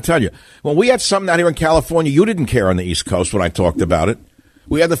what I'm trying to tell you. When we had something out here in California, you didn't care on the East Coast when I talked about it.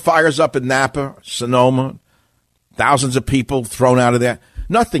 We had the fires up in Napa, Sonoma, thousands of people thrown out of there.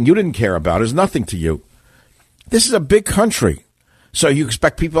 Nothing. You didn't care about. It's nothing to you. This is a big country. So you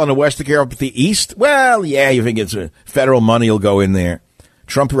expect people on the West to care about the East? Well, yeah, you think it's federal money will go in there.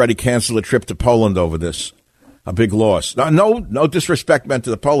 Trump already canceled a trip to Poland over this. A big loss. No disrespect meant to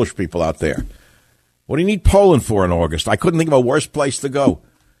the Polish people out there. What do you need Poland for in August? I couldn't think of a worse place to go.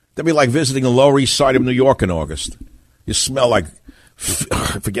 That'd be like visiting the Lower East Side of New York in August. You smell like...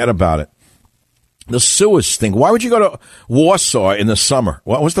 Forget about it. The sewers stink. Why would you go to Warsaw in the summer?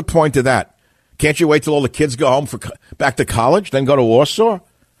 What was the point of that? Can't you wait till all the kids go home back to college, then go to Warsaw?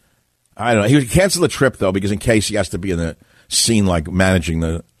 I don't know. He would cancel the trip, though, because in case he has to be in the scene, like managing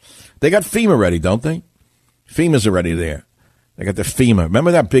the... They got FEMA ready, don't they? FEMA's already there. They got the FEMA. Remember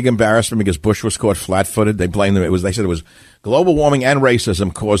that big embarrassment because Bush was caught flat-footed? They blamed them. They said it was global warming and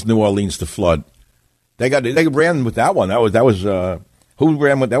racism caused New Orleans to flood. They ran with that one. That was who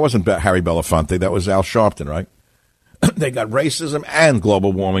ran with that? Wasn't Harry Belafonte. That was Al Sharpton, right? They got racism and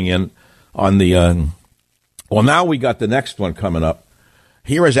global warming in on the. Well, now we got the next one coming up.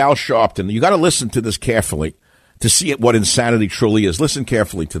 Here is Al Sharpton. You got to listen to this carefully to see what insanity truly is. Listen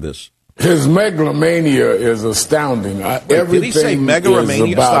carefully to this. His megalomania is astounding. Everything did he say megalomania?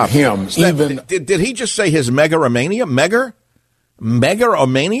 Is about him. Did he just say his megalomania?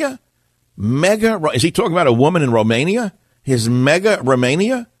 Megalomania? Is he talking about a woman in Romania? His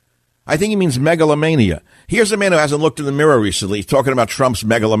megalomania? I think he means megalomania. Here's a man who hasn't looked in the mirror recently. He's talking about Trump's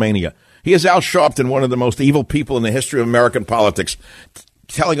megalomania. He is Al Sharpton, one of the most evil people in the history of American politics,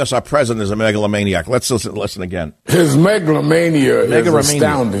 telling us our president is a megalomaniac. Let's listen again. His megalomania is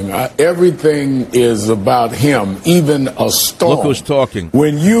astounding. Everything is about him, even a storm. Look who's talking.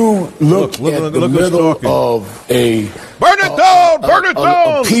 When you look at the middle of a... Burn it down! Burn it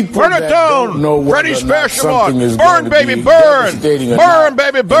down! Burn it down! Freddie Specialon! Burn, baby, burn! Burn,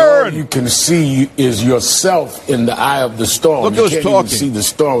 baby, burn! All you can see is yourself in the eye of the storm. Look who's talking. See the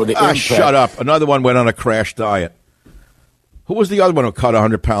storm with the impact. Shut up. Another one went on a crash diet. Who was the other one who cut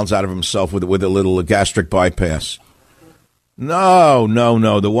 100 pounds out of himself with a little gastric bypass? No.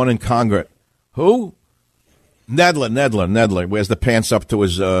 The one in Congress. Who? Nedler. Wears the pants up to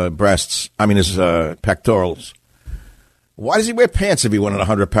his breasts. I mean, his pectorals. Why does he wear pants if he went on a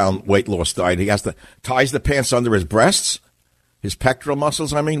 100-pound weight loss diet? He ties the pants under his breasts? His pectoral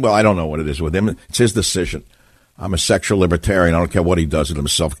muscles, I mean? Well, I don't know what it is with him. It's his decision. I'm a sexual libertarian. I don't care what he does with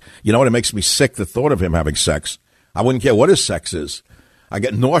himself. You know what? It makes me sick, the thought of him having sex. I wouldn't care what his sex is. I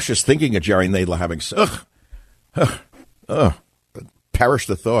get nauseous thinking of Jerry Nadler having sex. Perish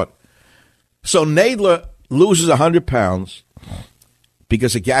the thought. So Nadler loses 100 pounds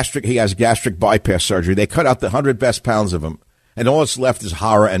because he has gastric bypass surgery. They cut out the 100 best pounds of him, and all that's left is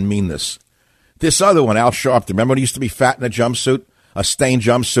horror and meanness. This other one, Al Sharpton, remember when he used to be fat in a jumpsuit, a stained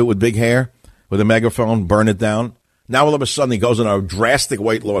jumpsuit with big hair, with a megaphone, burn it down? Now all of a sudden he goes on a drastic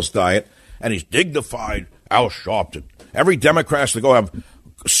weight loss diet, and he's dignified Al Sharpton. Every Democrat has to go have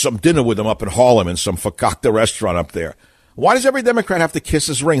some dinner with him up in Harlem in some fakakta restaurant up there. Why does every Democrat have to kiss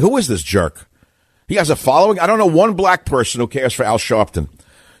his ring? Who is this jerk? He has a following. I don't know one black person who cares for Al Sharpton.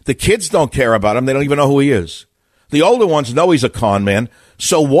 The kids don't care about him. They don't even know who he is. The older ones know he's a con man.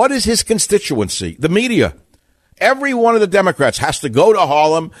 So what is his constituency? The media. Every one of the Democrats has to go to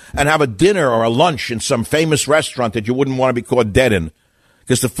Harlem and have a dinner or a lunch in some famous restaurant that you wouldn't want to be caught dead in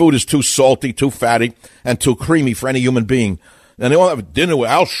because the food is too salty, too fatty, and too creamy for any human being. And they all have a dinner with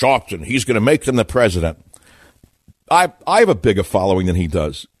Al Sharpton. He's going to make them the president. I have a bigger following than he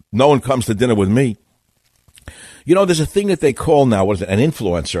does. No one comes to dinner with me. You know, there's a thing that they call now, what is it, an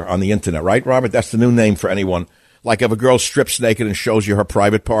influencer on the internet, right, Robert? That's the new name for anyone. Like if a girl strips naked and shows you her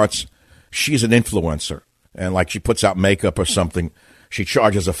private parts, she's an influencer. And like she puts out makeup or something, she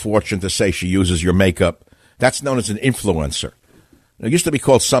charges a fortune to say she uses your makeup. That's known as an influencer. It used to be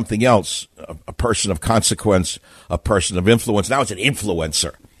called something else, a person of consequence, a person of influence. Now it's an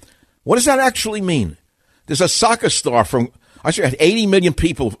influencer. What does that actually mean? There's a soccer star I had 80 million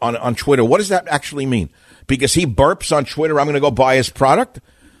people on Twitter. What does that actually mean? Because he burps on Twitter, I'm going to go buy his product?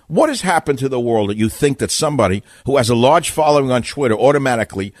 What has happened to the world that you think that somebody who has a large following on Twitter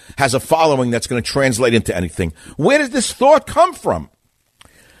automatically has a following that's going to translate into anything? Where does this thought come from?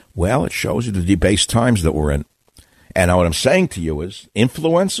 Well, it shows you the debased times that we're in. And what I'm saying to you is,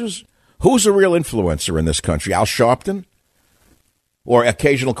 influencers? Who's a real influencer in this country? Al Sharpton? Or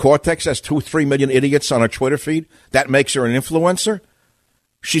Occasional Cortex has 2-3 million idiots on her Twitter feed? That makes her an influencer?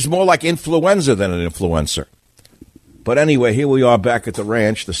 She's more like influenza than an influencer. But anyway, here we are back at the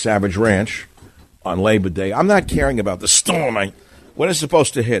ranch, the Savage Ranch, on Labor Day. I'm not caring about the storm. When is it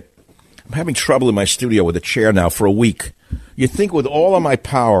supposed to hit? I'm having trouble in my studio with a chair now for a week. You'd think with all of my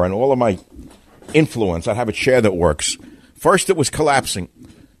power and all of my influence, I'd have a chair that works. First, it was collapsing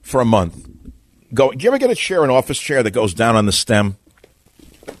for a month. Do you ever get a chair, an office chair that goes down on the stem?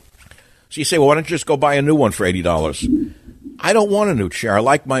 So you say, well, why don't you just go buy a new one for $80? I don't want a new chair. I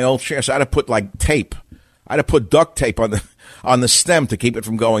like my old chair, so I had to put like tape. I had to put duct tape on the stem to keep it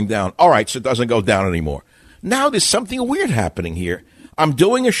from going down. All right, so it doesn't go down anymore. Now there's something weird happening here. I'm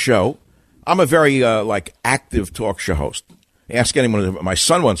doing a show. I'm a very active talk show host. Ask anyone. My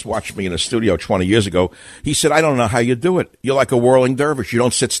son once watched me in a studio 20 years ago. He said, I don't know how you do it. You're like a whirling dervish. You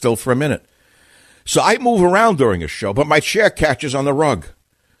don't sit still for a minute. So I move around during a show, but my chair catches on the rug.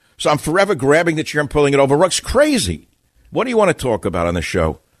 So I'm forever grabbing the chair and pulling it over. Rug's crazy. What do you want to talk about on the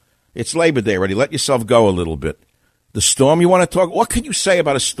show? It's Labor Day already. Let yourself go a little bit. The storm you want to talk? What can you say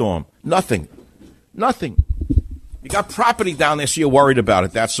about a storm? Nothing. Nothing. You got property down there, so you're worried about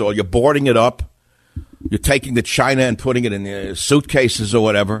it. That's all. You're boarding it up. You're taking the china and putting it in suitcases or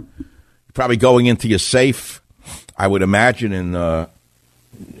whatever. You're probably going into your safe. I would imagine in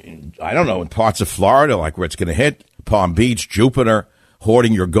parts of Florida, like where it's going to hit, Palm Beach, Jupiter,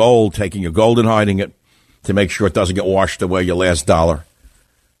 hoarding your gold, taking your gold and hiding it to make sure it doesn't get washed away, your last dollar.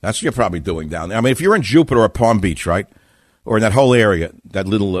 That's what you're probably doing down there. I mean, if you're in Jupiter or Palm Beach, right, or in that whole area, that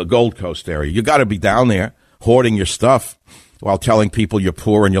little Gold Coast area, you got to be down there hoarding your stuff while telling people you're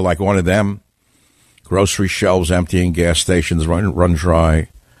poor and you're like one of them. Grocery shelves emptying, gas stations run dry,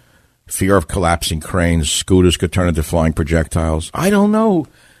 fear of collapsing cranes, scooters could turn into flying projectiles. I don't know.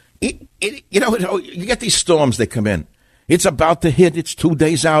 You get these storms that come in. It's about to hit. It's 2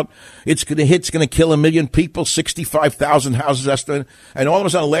 days out. It's going to hit. It's going to kill 1 million people, 65,000 houses estimated. And all of a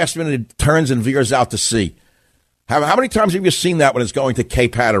sudden, last minute, it turns and veers out to sea. How many times have you seen that when it's going to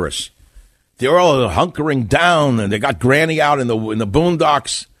Cape Hatteras? They're all hunkering down, and they got Granny out in the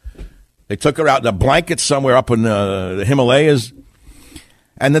boondocks. They took her out in a blanket somewhere up in the Himalayas.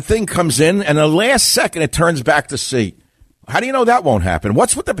 And the thing comes in, and the last second, it turns back to sea. How do you know that won't happen?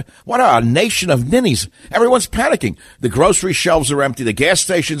 What a nation of ninnies. Everyone's panicking. The grocery shelves are empty. The gas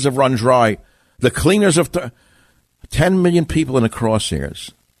stations have run dry. The cleaners have 10 million people in the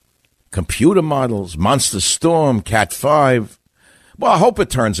crosshairs. Computer models, Monster Storm, Cat 5. Well, I hope it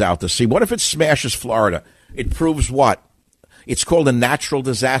turns out to sea. What if it smashes Florida? It proves what? It's called a natural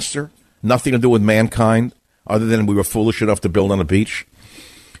disaster. Nothing to do with mankind other than we were foolish enough to build on a beach.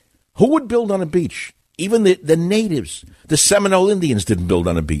 Who would build on a beach? Even the natives, the Seminole Indians didn't build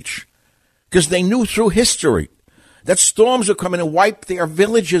on a beach because they knew through history that storms would come in and wipe their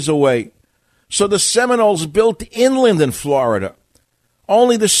villages away. So the Seminoles built inland in Florida.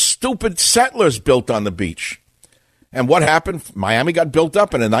 Only the stupid settlers built on the beach. And what happened? Miami got built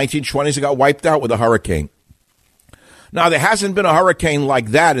up, and in the 1920s it got wiped out with a hurricane. Now, there hasn't been a hurricane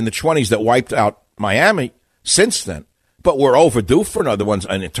like that in the 20s that wiped out Miami since then. But we're overdue for another one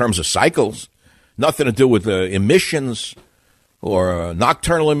in terms of cycles. Nothing to do with emissions or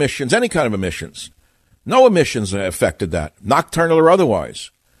nocturnal emissions, any kind of emissions. No emissions affected that, nocturnal or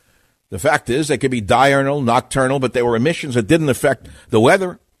otherwise. The fact is, they could be diurnal, nocturnal, but they were emissions that didn't affect the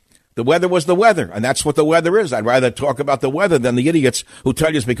weather. The weather was the weather, and that's what the weather is. I'd rather talk about the weather than the idiots who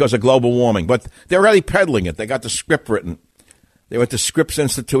tell you it's because of global warming. But they're already peddling it. They got the script written. They went to Scripps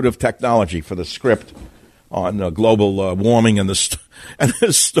Institute of Technology for the script on global warming and the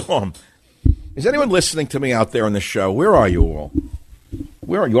storm. Is anyone listening to me out there on the show? Where are you all?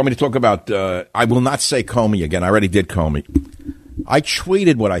 Where are you? You want me to talk about, I will not say Comey again. I already did Comey. I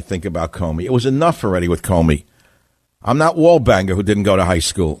tweeted what I think about Comey. It was enough already with Comey. I'm not Wallbanger who didn't go to high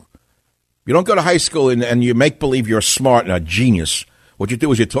school. You don't go to high school and you make believe you're smart and a genius. What you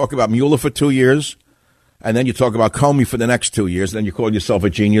do is you talk about Mueller for 2 years, and then you talk about Comey for the next 2 years, and then you call yourself a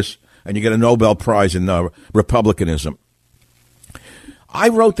genius, and you get a Nobel Prize in Republicanism. I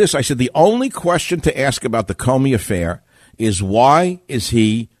wrote this. I said, the only question to ask about the Comey affair is why is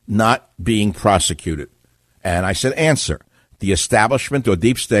he not being prosecuted? And I said, answer. The establishment or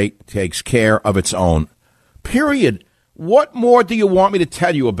deep state takes care of its own. Period. What more do you want me to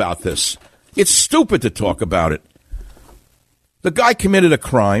tell you about this? It's stupid to talk about it. The guy committed a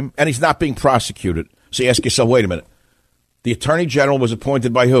crime, and he's not being prosecuted. So you ask yourself, wait a minute. The attorney general was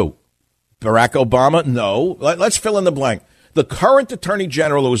appointed by who? Barack Obama? No. Let's fill in the blank. The current attorney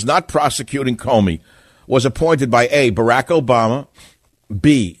general who is not prosecuting Comey was appointed by A, Barack Obama,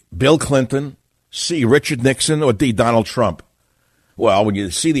 B, Bill Clinton, C, Richard Nixon, or D, Donald Trump. Well, when you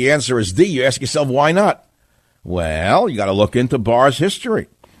see the answer is D, you ask yourself, why not? Well, you got to look into Barr's history.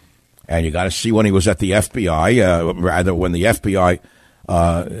 And you got to see when he was at the FBI, when the FBI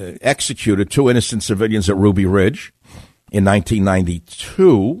executed 2 innocent civilians at Ruby Ridge in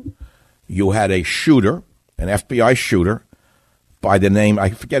 1992. You had a shooter, an FBI shooter, by the name, I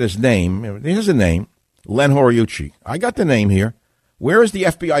forget his name. Here's a name, Len Horiuchi. I got the name here. Where is the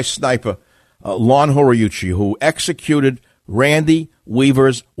FBI sniper, Lon Horiuchi, who executed Randy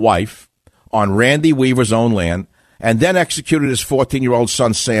Weaver's wife on Randy Weaver's own land, and then executed his 14-year-old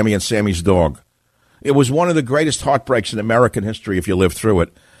son, Sammy, and Sammy's dog. It was one of the greatest heartbreaks in American history if you lived through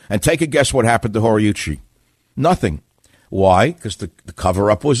it. And take a guess what happened to Horiuchi. Nothing. Why? Because the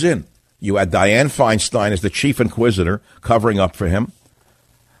cover-up was in. You had Dianne Feinstein as the chief inquisitor covering up for him.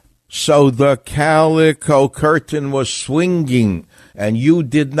 So the calico curtain was swinging, and you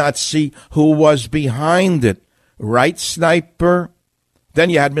did not see who was behind it. Right, Sniper? Then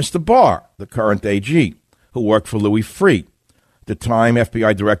you had Mr. Barr, the current AG, who worked for Louis Freeh, the time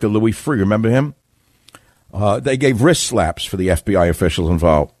FBI Director Louis Freeh. Remember him? They gave wrist slaps for the FBI officials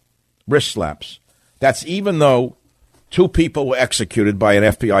involved. Wrist slaps. That's even though 2 people were executed by an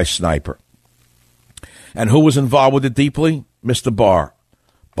FBI sniper. And who was involved with it deeply? Mr. Barr.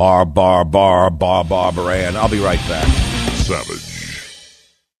 Barbaran. I'll be right back. Savage.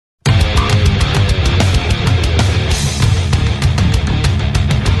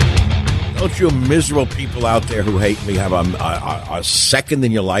 Don't you miserable people out there who hate me have a second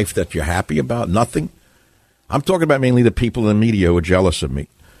in your life that you're happy about? Nothing? I'm talking about mainly the people in the media who are jealous of me.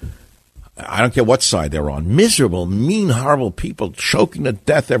 I don't care what side they're on. Miserable, mean, horrible people choking to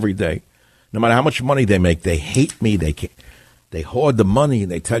death every day. No matter how much money they make, they hate me. They hoard the money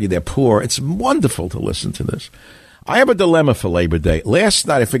and they tell you they're poor. It's wonderful to listen to this. I have a dilemma for Labor Day. Last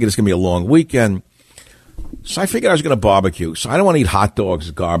night I figured it's going to be a long weekend. So I figured I was going to barbecue. So I don't want to eat hot dogs,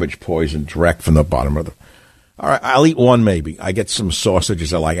 garbage, poison, direct from the bottom of the... All right, I'll eat one maybe. I get some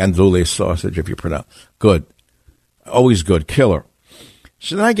sausages I like. Andouille sausage, if you pronounce. Good. Always good. Killer.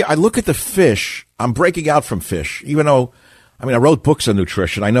 So then I look at the fish. I'm breaking out from fish, even though, I wrote books on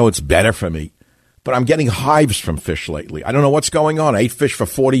nutrition. I know it's better for me. But I'm getting hives from fish lately. I don't know what's going on. I ate fish for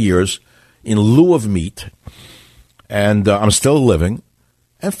 40 years in lieu of meat. And I'm still living.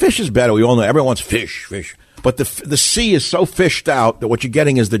 And fish is better. We all know everyone wants fish. But the sea is so fished out that what you're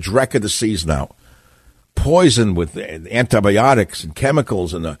getting is the dreck of the seas now. Poison with antibiotics and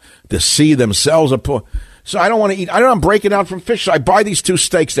chemicals, and the sea themselves are poor. So I don't want to eat. I'm breaking out from fish. So I buy these 2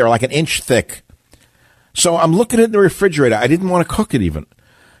 steaks. They're like an inch thick. So I'm looking at the refrigerator. I didn't want to cook it even.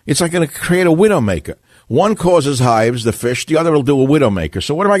 It's like going to create a widowmaker. One causes hives, the fish. The other will do a widowmaker.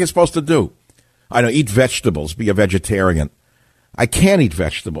 So what am I supposed to do? I know, eat vegetables, be a vegetarian. I can't eat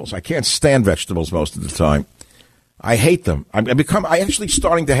vegetables. I can't stand vegetables most of the time. I hate them. I'm actually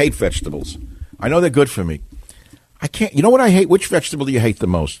starting to hate vegetables. I know they're good for me. I can't. You know what I hate? Which vegetable do you hate the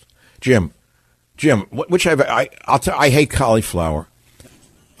most, Jim? Which I hate cauliflower.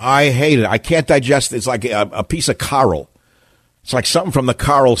 I hate it. I can't digest it. It's like a piece of coral. It's like something from the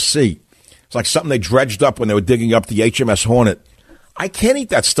Coral Sea. It's like something they dredged up when they were digging up the HMS Hornet. I can't eat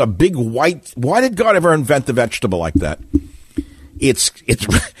that stuff. Big white. Why did God ever invent a vegetable like that? It's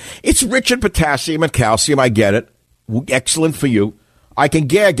rich in potassium and calcium. I get it. Excellent for you. I can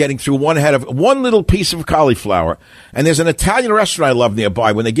getting through one little piece of cauliflower. And there's an Italian restaurant I love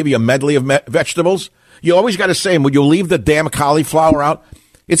nearby. When they give you a medley of vegetables, you always got to say, would you leave the damn cauliflower out?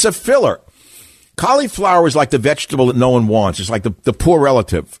 It's a filler. Cauliflower is like the vegetable that no one wants. It's like the poor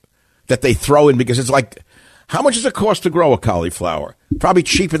relative that they throw in because it's like, how much does it cost to grow a cauliflower? Probably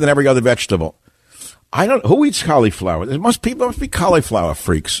cheaper than every other vegetable. Who eats cauliflower? People must be cauliflower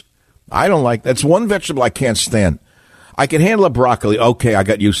freaks. I don't like, that's one vegetable I can't stand. I can handle a broccoli. Okay, I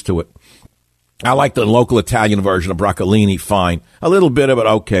got used to it. I like the local Italian version of broccolini, fine. A little bit of it,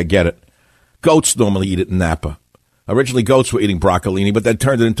 okay, I get it. Goats normally eat it in Napa. Originally, goats were eating broccolini, but then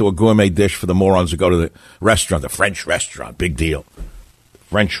turned it into a gourmet dish for the morons who go to the restaurant, the French restaurant, big deal.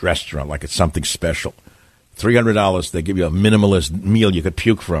 French restaurant, like it's something special. $300, they give you a minimalist meal you could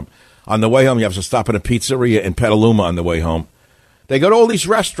puke from. On the way home, you have to stop at a pizzeria in Petaluma on the way home. They go to all these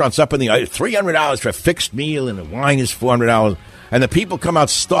restaurants up in the $300 for a fixed meal, and the wine is $400, and the people come out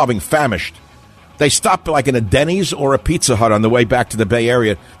starving, famished. They stop like in a Denny's or a Pizza Hut on the way back to the Bay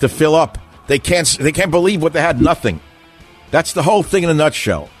Area to fill up. They can't believe what they had. Nothing. That's the whole thing in a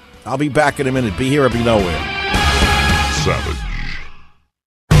nutshell. I'll be back in a minute. Be here or be nowhere. Savage.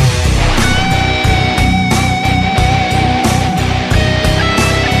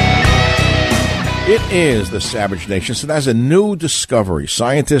 It is the Savage Nation. So that's a new discovery.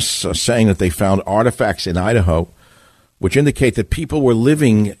 Scientists are saying that they found artifacts in Idaho which indicate that people were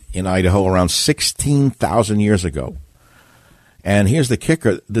living in Idaho around 16,000 years ago. And here's the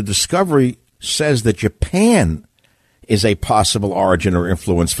kicker. The discovery says that Japan is a possible origin or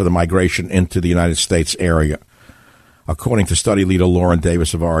influence for the migration into the United States area, according to study leader Lauren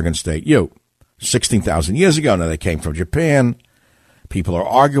Davis of Oregon State U. 16,000 years ago, now they came from Japan. People are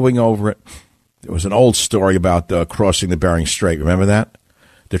arguing over it. There was an old story about crossing the Bering Strait. Remember that?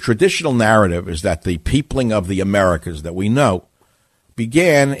 The traditional narrative is that the peopling of the Americas that we know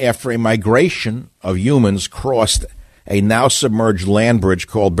began after a migration of humans crossed a now submerged land bridge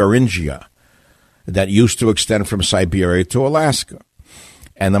called Beringia that used to extend from Siberia to Alaska.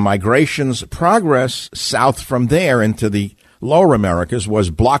 And the migration's progress south from there into the lower Americas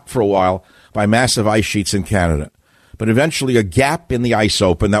was blocked for a while by massive ice sheets in Canada. But eventually a gap in the ice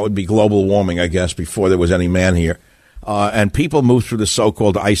opened. That would be global warming, I guess, before there was any man here. And people moved through the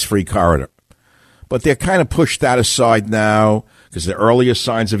so-called ice-free corridor. But they're kind of pushed that aside now because the earliest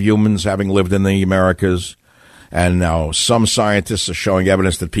signs of humans having lived in the Americas. And now some scientists are showing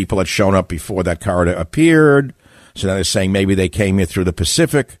evidence that people had shown up before that corridor appeared. So now they're saying maybe they came here through the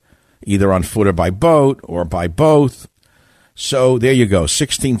Pacific, either on foot or by boat or by both. So there you go,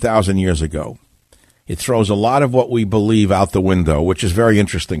 16,000 years ago. It throws a lot of what we believe out the window, which is very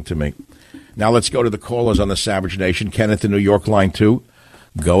interesting to me. Now let's go to the callers on the Savage Nation. Kenneth in New York, line 2.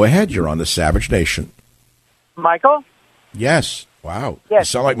 Go ahead, you're on the Savage Nation. Michael? Yes. Wow.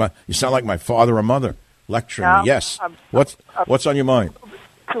 Yes. You sound like my father or mother lecturing me. Yes. What's on your mind?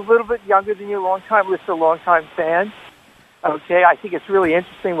 A little bit younger than you, long-time listener, long-time fan. Okay, I think it's really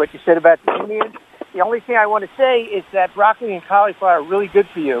interesting what you said about the Indians. The only thing I want to say is that broccoli and cauliflower are really good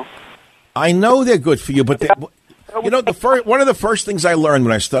for you. I know they're good for you, but one of the first things I learned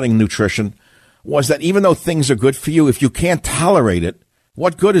when I was studying nutrition was that even though things are good for you, if you can't tolerate it,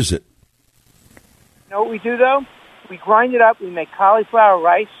 what good is it? You know what we do, though? We grind it up. We make cauliflower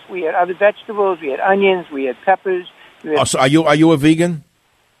rice. We had other vegetables. We had onions. We had peppers. So are you a vegan?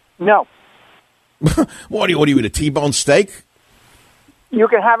 No. What do you eat, a T-bone steak? You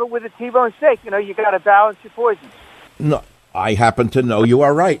can have it with a T-bone steak. You know, you got to balance your poisons. No, I happen to know you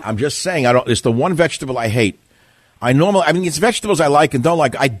are right. I'm just saying, it's the one vegetable I hate. It's vegetables I like and don't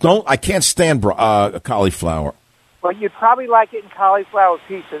like. I can't stand cauliflower. Well, you'd probably like it in cauliflower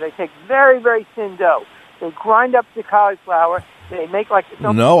pizza. They take very, very thin dough. They grind up the cauliflower. They make like...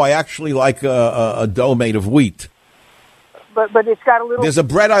 No, I actually like a dough made of wheat. But it's got a little... There's a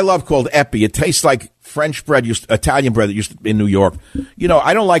bread I love called Epi. It tastes like French bread, Italian bread that used to in New York. You know,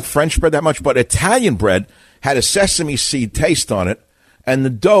 I don't like French bread that much, but Italian bread had a sesame seed taste on it, and the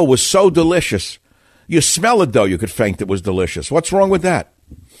dough was so delicious. You smell the dough, you could faint. It was delicious. What's wrong with that?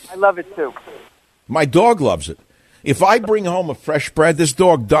 I love it, too. My dog loves it. If I bring home a fresh bread, this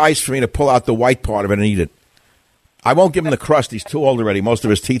dog dies for me to pull out the white part of it and eat it. I won't give him the crust. He's too old already. Most of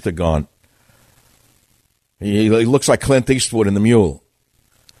his teeth are gone. He looks like Clint Eastwood in The Mule.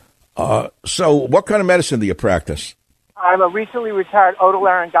 So what kind of medicine do you practice? I'm a recently retired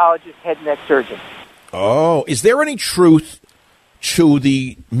otolaryngologist, head and neck surgeon. Oh, is there any truth to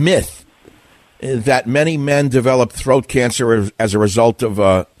the myth that many men develop throat cancer as a result of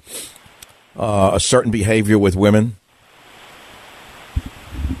a certain behavior with women?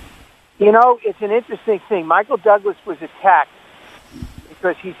 You know, it's an interesting thing. Michael Douglas was attacked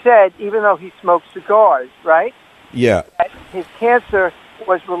because he said, even though he smoked cigars, right? Yeah. That his cancer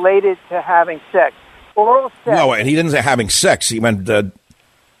was related to having sex. Oral sex. No, and he didn't say having sex. He meant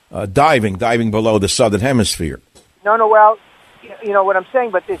diving below the southern hemisphere. No, well, you know what I'm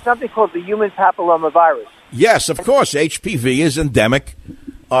saying, but there's something called the human papillomavirus. Yes, of course. HPV is endemic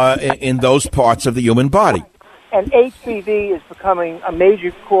in those parts of the human body. And HPV is becoming a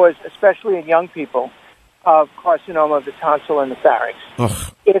major cause, especially in young people, of carcinoma of the tonsil and the pharynx.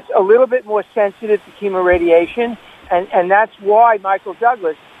 Ugh. It's a little bit more sensitive to chemoradiation, and that's why Michael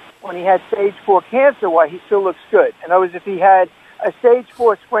Douglas, when he had stage 4 cancer, why he still looks good. In other words, if he had a stage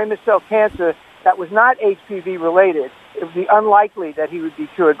 4 squamous cell cancer that was not HPV related, it would be unlikely that he would be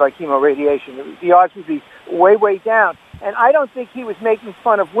cured by chemoradiation. The odds would be way, way down. And I don't think he was making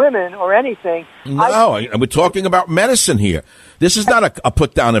fun of women or anything. No, we're talking about medicine here. This is not a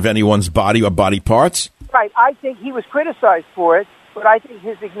put down of anyone's body or body parts. Right. I think he was criticized for it, but I think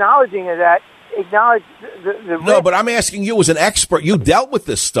his acknowledging of that acknowledged the No, but I'm asking you as an expert. You dealt with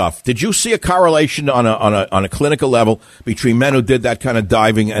this stuff. Did you see a correlation on a clinical level between men who did that kind of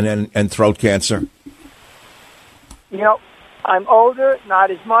diving and throat cancer? You know, I'm older, not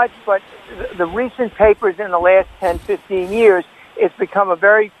as much, but the recent papers in the last 10, 15 years, it's become a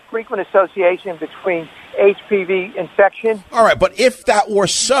very frequent association between HPV infection. All right, but if that were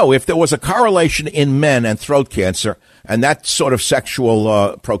so, if there was a correlation in men and throat cancer and that sort of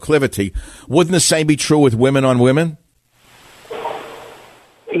sexual proclivity, wouldn't the same be true with women on women?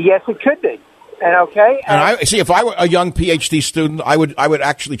 Yes, it could be. And okay. And I see, if I were a young PhD student, I would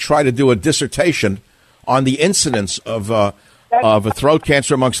actually try to do a dissertation on the incidence of a throat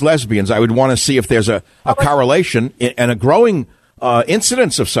cancer amongst lesbians. I would want to see if there's a correlation and a growing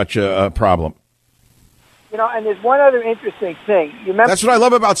incidence of such a problem. You know, and there's one other interesting thing. You remember? That's what I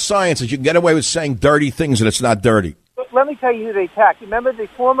love about science, is you can get away with saying dirty things and it's not dirty. Let me tell you who they attacked. Remember the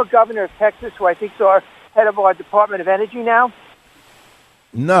former governor of Texas, who I think is our head of our Department of Energy now?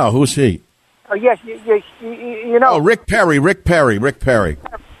 No, who's he? Oh, yes, you know. Oh, Rick Perry. When Rick Perry,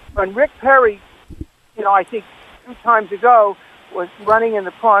 you know, I think 2 times ago, was running in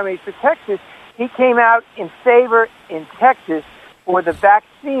the primaries for Texas, he came out in favor in Texas for the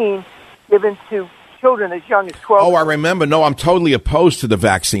vaccine given to children as young as 12. Oh, I remember. No, I'm totally opposed to the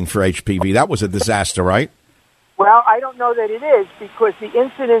vaccine for HPV. That was a disaster, right? Well, I don't know that it is, because the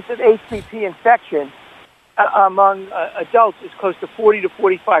incidence of HPV infection among adults is close to 40 to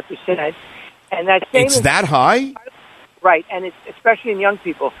 45%. And that same it's that high? Right, and it's especially in young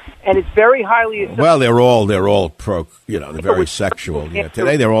people, and it's very highly. Well, they're all they're very sexual. Yeah,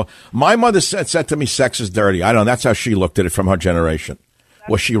 today they're all. My mother said to me, "Sex is dirty." I don't know. That's how she looked at it from her generation.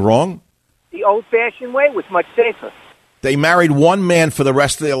 Was she wrong? The old-fashioned way was much safer. They married one man for the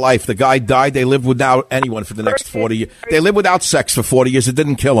rest of their life. The guy died. They lived without anyone for the next 40 years. They lived without sex for 40 years. It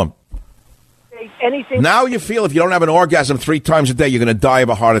didn't kill them. Anything. Now you feel if you don't have an orgasm 3 times a day, you're going to die of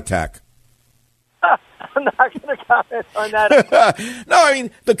a heart attack. I'm not going to comment on that. No, I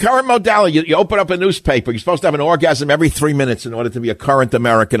mean, the current modality, you open up a newspaper, you're supposed to have an orgasm every 3 minutes in order to be a current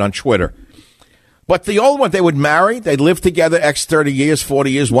American on Twitter. But the old one, they would marry, they'd live together X 30 years,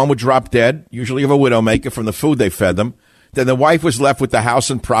 40 years, one would drop dead, usually of a widowmaker from the food they fed them. Then the wife was left with the house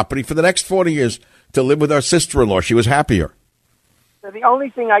and property for the next 40 years to live with her sister-in-law. She was happier. So the only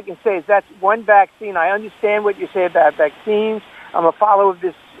thing I can say is that's one vaccine. I understand what you say about vaccines. I'm a follower of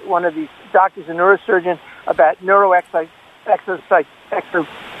one of these doctors, a neurosurgeon, about neuroexocycles.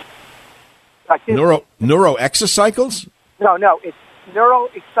 Neuroexocycles? No, it's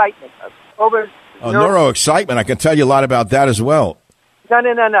neuroexcitement. Neuroexcitement. I can tell you a lot about that as well. No.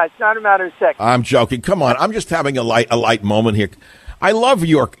 It's not a matter of sex. I'm joking. Come on. I'm just having a light moment here. I love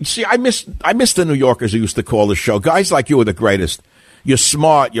York. See, I miss the New Yorkers who used to call the show. Guys like you are the greatest. You're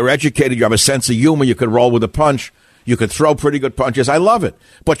smart. You're educated. You have a sense of humor. You could roll with a punch. You could throw pretty good punches. I love it.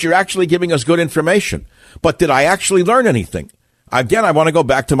 But you're actually giving us good information. But did I actually learn anything? Again, I want to go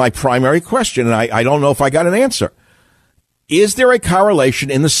back to my primary question, and I don't know if I got an answer. Is there a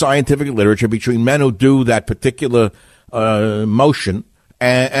correlation in the scientific literature between men who do that particular motion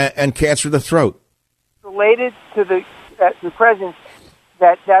and cancer of the throat? Related to the presence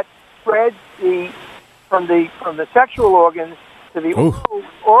that spreads from the sexual organs to the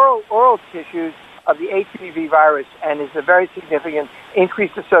oral tissues of the HPV virus, and is a very significant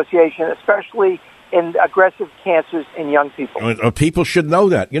increased association, especially in aggressive cancers in young people. People should know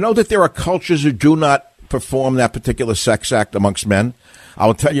that. You know that there are cultures who do not perform that particular sex act amongst men?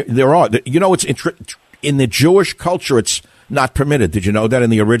 I'll tell you, there are. You know, it's in the Jewish culture, it's not permitted. Did you know that in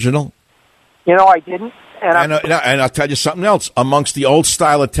the original? You know, I didn't. And I'll tell you something else. Amongst the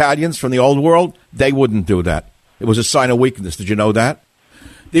old-style Italians from the old world, they wouldn't do that. It was a sign of weakness. Did you know that?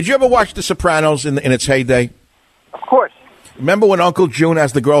 Did you ever watch The Sopranos in its heyday? Of course. Remember when Uncle June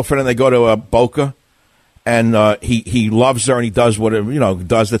has the girlfriend and they go to Boca? And he loves her and he does whatever,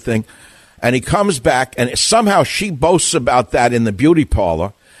 does the thing. And he comes back and somehow she boasts about that in the beauty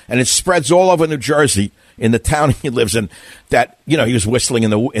parlor. And it spreads all over New Jersey, in the town he lives in, that, he was whistling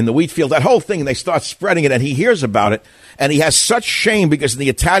in the wheat field, that whole thing. And they start spreading it and he hears about it. And he has such shame because in the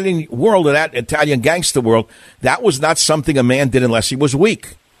Italian world, in that Italian gangster world, that was not something a man did unless he was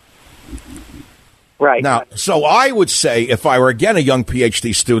weak. Right. Now, so I would say if I were, again, a young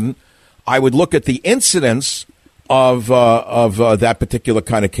PhD student, I would look at the incidence of that particular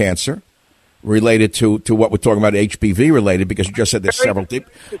kind of cancer related to what we're talking about, HPV related, because you just said there's several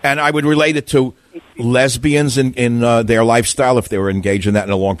people. And I would relate it to lesbians in their lifestyle if they were engaged in that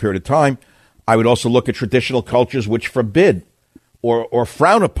in a long period of time. I would also look at traditional cultures which forbid or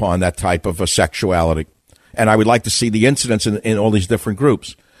frown upon that type of a sexuality. And I would like to see the incidence in all these different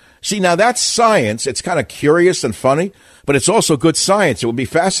groups. See, now that's science. It's kind of curious and funny, but it's also good science. It would be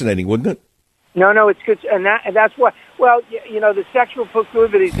fascinating, wouldn't it? No, it's good. And that's why, well, the sexual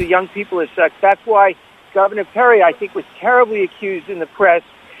proclivities of young people is such. That's why Governor Perry, I think, was terribly accused in the press.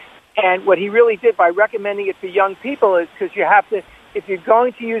 And what he really did by recommending it to young people is because you have to, if you're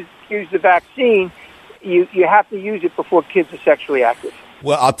going to use the vaccine, you have to use it before kids are sexually active.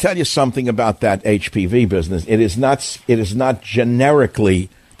 Well, I'll tell you something about that HPV business. It is not generically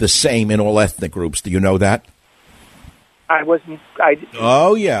the same in all ethnic groups. Do you know that?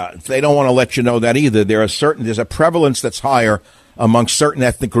 Oh, yeah. They don't want to let you know that either. There's a prevalence that's higher amongst certain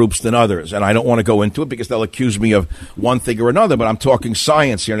ethnic groups than others. And I don't want to go into it because they'll accuse me of one thing or another. But I'm talking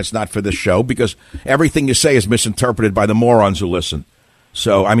science here, and it's not for this show because everything you say is misinterpreted by the morons who listen.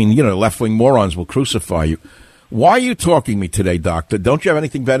 So, left-wing morons will crucify you. Why are you talking to me today, Doctor? Don't you have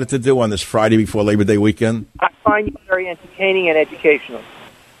anything better to do on this Friday before Labor Day weekend? I find you very entertaining and educational.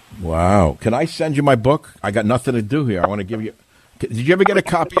 Wow. Can I send you my book? I got nothing to do here. I want to give you... Did you ever get a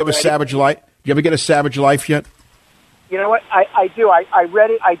copy of A Savage Life? Did you ever get A Savage Life yet? You know what? I do. I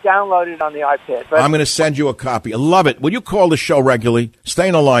read it. I downloaded it on the iPad. But I'm going to send you a copy. I love it. Will you call the show regularly? Stay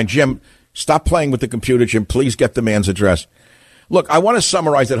on the line. Jim, stop playing with the computer, Jim. Please get the man's address. Look, I want to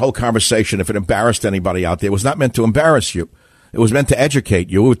summarize that whole conversation if it embarrassed anybody out there. It was not meant to embarrass you. It was meant to educate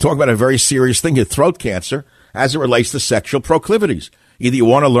you. We were talking about a very serious thing, your throat cancer, as it relates to sexual proclivities. Either you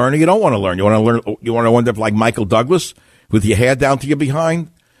want to learn or you don't want to learn. You want to end up like Michael Douglas with your hair down to your behind?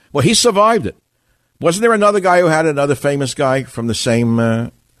 Well, he survived it. Wasn't there another guy who had another famous guy from the same,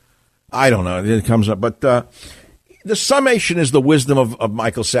 I don't know, it comes up. But the summation is the wisdom of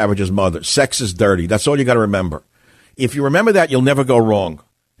Michael Savage's mother. Sex is dirty. That's all you got to remember. If you remember that, you'll never go wrong.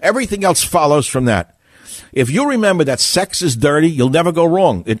 Everything else follows from that. If you remember that sex is dirty, you'll never go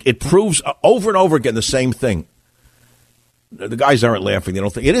wrong. It proves over and over again the same thing. The guys aren't laughing. They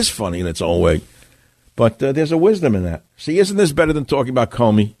don't think it is funny in its own way. But there's a wisdom in that. See, isn't this better than talking about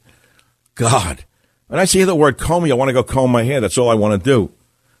Comey? God. When I see the word Comey, I want to go comb my hair. That's all I want to do.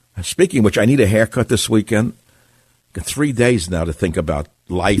 Speaking of which, I need a haircut this weekend. Got 3 days now to think about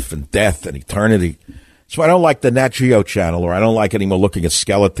life and death and eternity. So I don't like the Nat Geo channel, or I don't like anymore looking at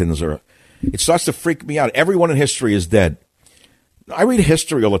skeletons, or it starts to freak me out. Everyone in history is dead. I read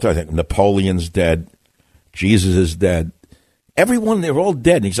history all the time. I think Napoleon's dead. Jesus is dead. Everyone, they're all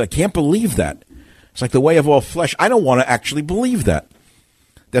dead. And he's like, I can't believe that. It's like the way of all flesh. I don't want to actually believe that.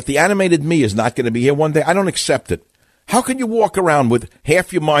 That the animated me is not going to be here one day. I don't accept it. How can you walk around with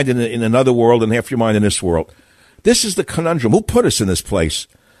half your mind in another world and half your mind in this world? This is the conundrum. Who put us in this place?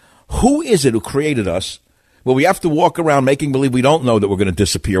 Who is it who created us? Well, we have to walk around making believe we don't know that we're going to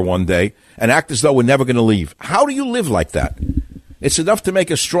disappear one day and act as though we're never going to leave. How do you live like that? It's enough to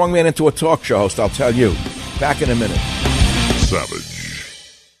make a strong man into a talk show host, I'll tell you. Back in a minute. Savage.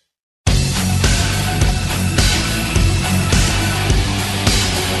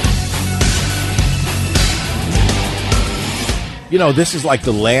 You know, this is like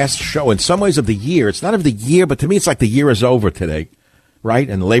the last show in some ways of the year. It's not of the year, but to me it's like the year is over today, right?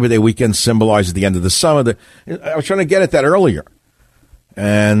 And Labor Day weekend symbolizes the end of the summer. I was trying to get at that earlier.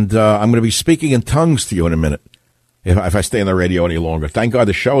 And I'm going to be speaking in tongues to you in a minute if I stay on the radio any longer. Thank God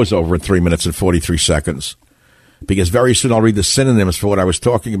the show is over in 3 minutes and 43 seconds. because very soon I'll read the synonyms for what I was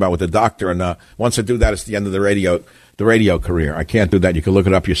talking about with the doctor. And once I do that, it's the end of the radio career. I can't do that. You can look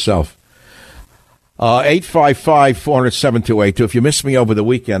it up yourself. 855-400-7282. If you missed me over the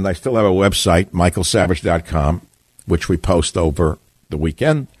weekend, I still have a website, michaelsavage.com, which we post over the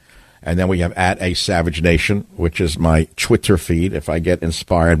weekend. And then we have @ASavageNation, which is my Twitter feed. If I get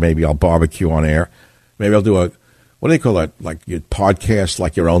inspired, maybe I'll barbecue on air. Maybe I'll do what do they call that? Like your podcast,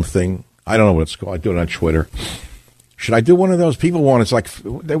 like your own thing? I don't know what it's called. I do it on Twitter. Should I do one of those? People want, it's like,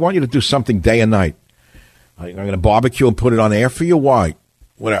 they want you to do something day and night. I'm going to barbecue and put it on air for you? Why?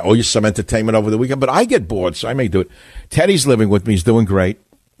 What, I owe you some entertainment over the weekend? But I get bored, so I may do it. Teddy's living with me. He's doing great.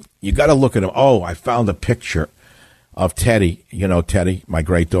 You got to look at him. Oh, I found a picture of Teddy. You know Teddy, my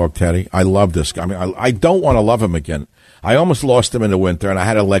great dog Teddy. I love this guy. I mean, I don't want to love him again. I almost lost him in the winter, and I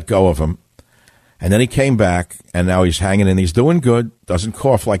had to let go of him. And then he came back, and now he's hanging in. He's doing good. Doesn't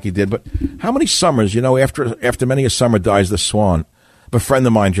cough like he did. But how many summers, after many a summer dies the swan. A friend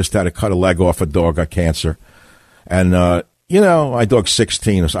of mine just had to cut a leg off a dog, got cancer. And, my dog's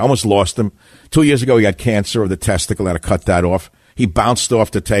 16. So I almost lost him. 2 years ago, he had cancer of the testicle. I had to cut that off. He bounced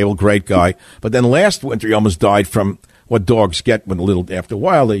off the table. Great guy. But then last winter, he almost died from what dogs get after a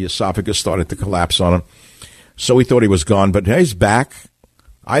while, the esophagus started to collapse on him. So we thought he was gone. But he's back.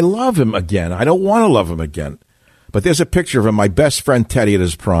 I love him again. I don't want to love him again. But there's a picture of him, my best friend Teddy at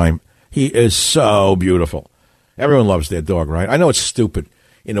his prime. He is so beautiful. Everyone loves their dog, right? I know it's stupid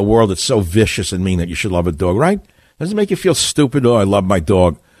in a world that's so vicious and mean that you should love a dog, right? Doesn't it make you feel stupid? Oh, I love my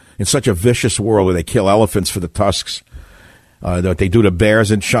dog. In such a vicious world where they kill elephants for the tusks, what they do to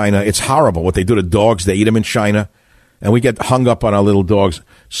bears in China. It's horrible. What they do to dogs, they eat them in China. And we get hung up on our little dogs.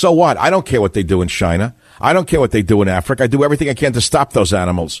 So what? I don't care what they do in China. I don't care what they do in Africa. I do everything I can to stop those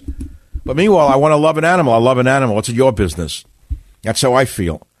animals. But meanwhile, I want to love an animal. I love an animal. It's your business. That's how I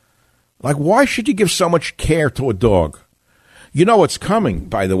feel. Like, why should you give so much care to a dog? You know what's coming,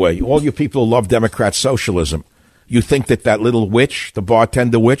 by the way. All you people who love Democrat socialism. You think that little witch, the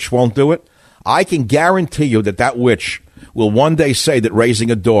bartender witch, won't do it? I can guarantee you that witch will one day say that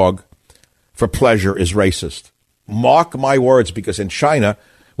raising a dog for pleasure is racist. Mark my words, because in China,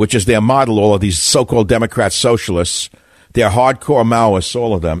 which is their model, all of these so-called Democrat socialists, they're hardcore Maoists,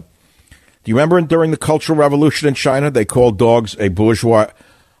 all of them. Do you remember during the Cultural Revolution in China, they called dogs a bourgeois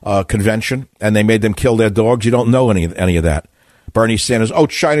convention, and they made them kill their dogs? You don't know any of that. Bernie Sanders,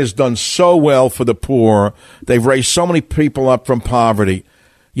 China's done so well for the poor. They've raised so many people up from poverty.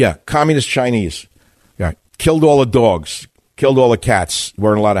 Yeah, communist Chinese. Yeah, killed all the dogs, killed all the cats.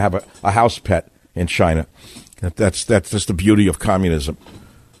 Weren't allowed to have a house pet in China. That's just the beauty of communism.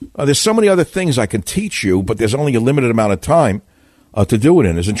 There's so many other things I can teach you, but there's only a limited amount of time to do it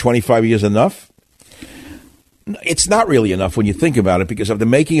in. Isn't 25 years enough? It's not really enough when you think about it, because of the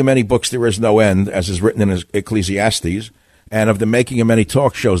making of many books there is no end, as is written in Ecclesiastes, and of the making of many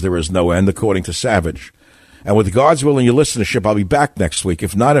talk shows there is no end, according to Savage. And with God's will and your listenership, I'll be back next week.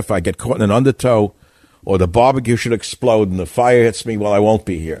 If not, if I get caught in an undertow, or the barbecue should explode and the fire hits me, well, I won't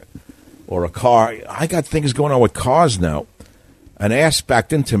be here. Or a car. I got things going on with cars now. An ass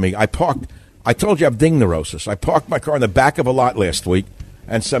backed into me. I told you I have ding neurosis. I parked my car in the back of a lot last week,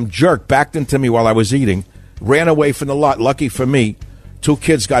 and some jerk backed into me while I was eating, ran away from the lot. Lucky for me, 2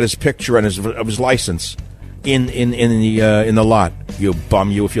 kids got his picture and his license in the lot. You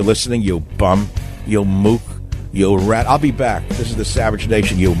bum, you, if you're listening, you bum, you mook, you rat. I'll be back. This is the Savage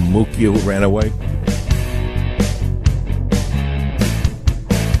Nation. You mook, you who ran away.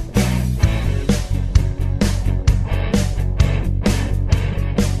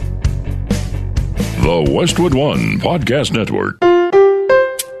 The Westwood One Podcast Network.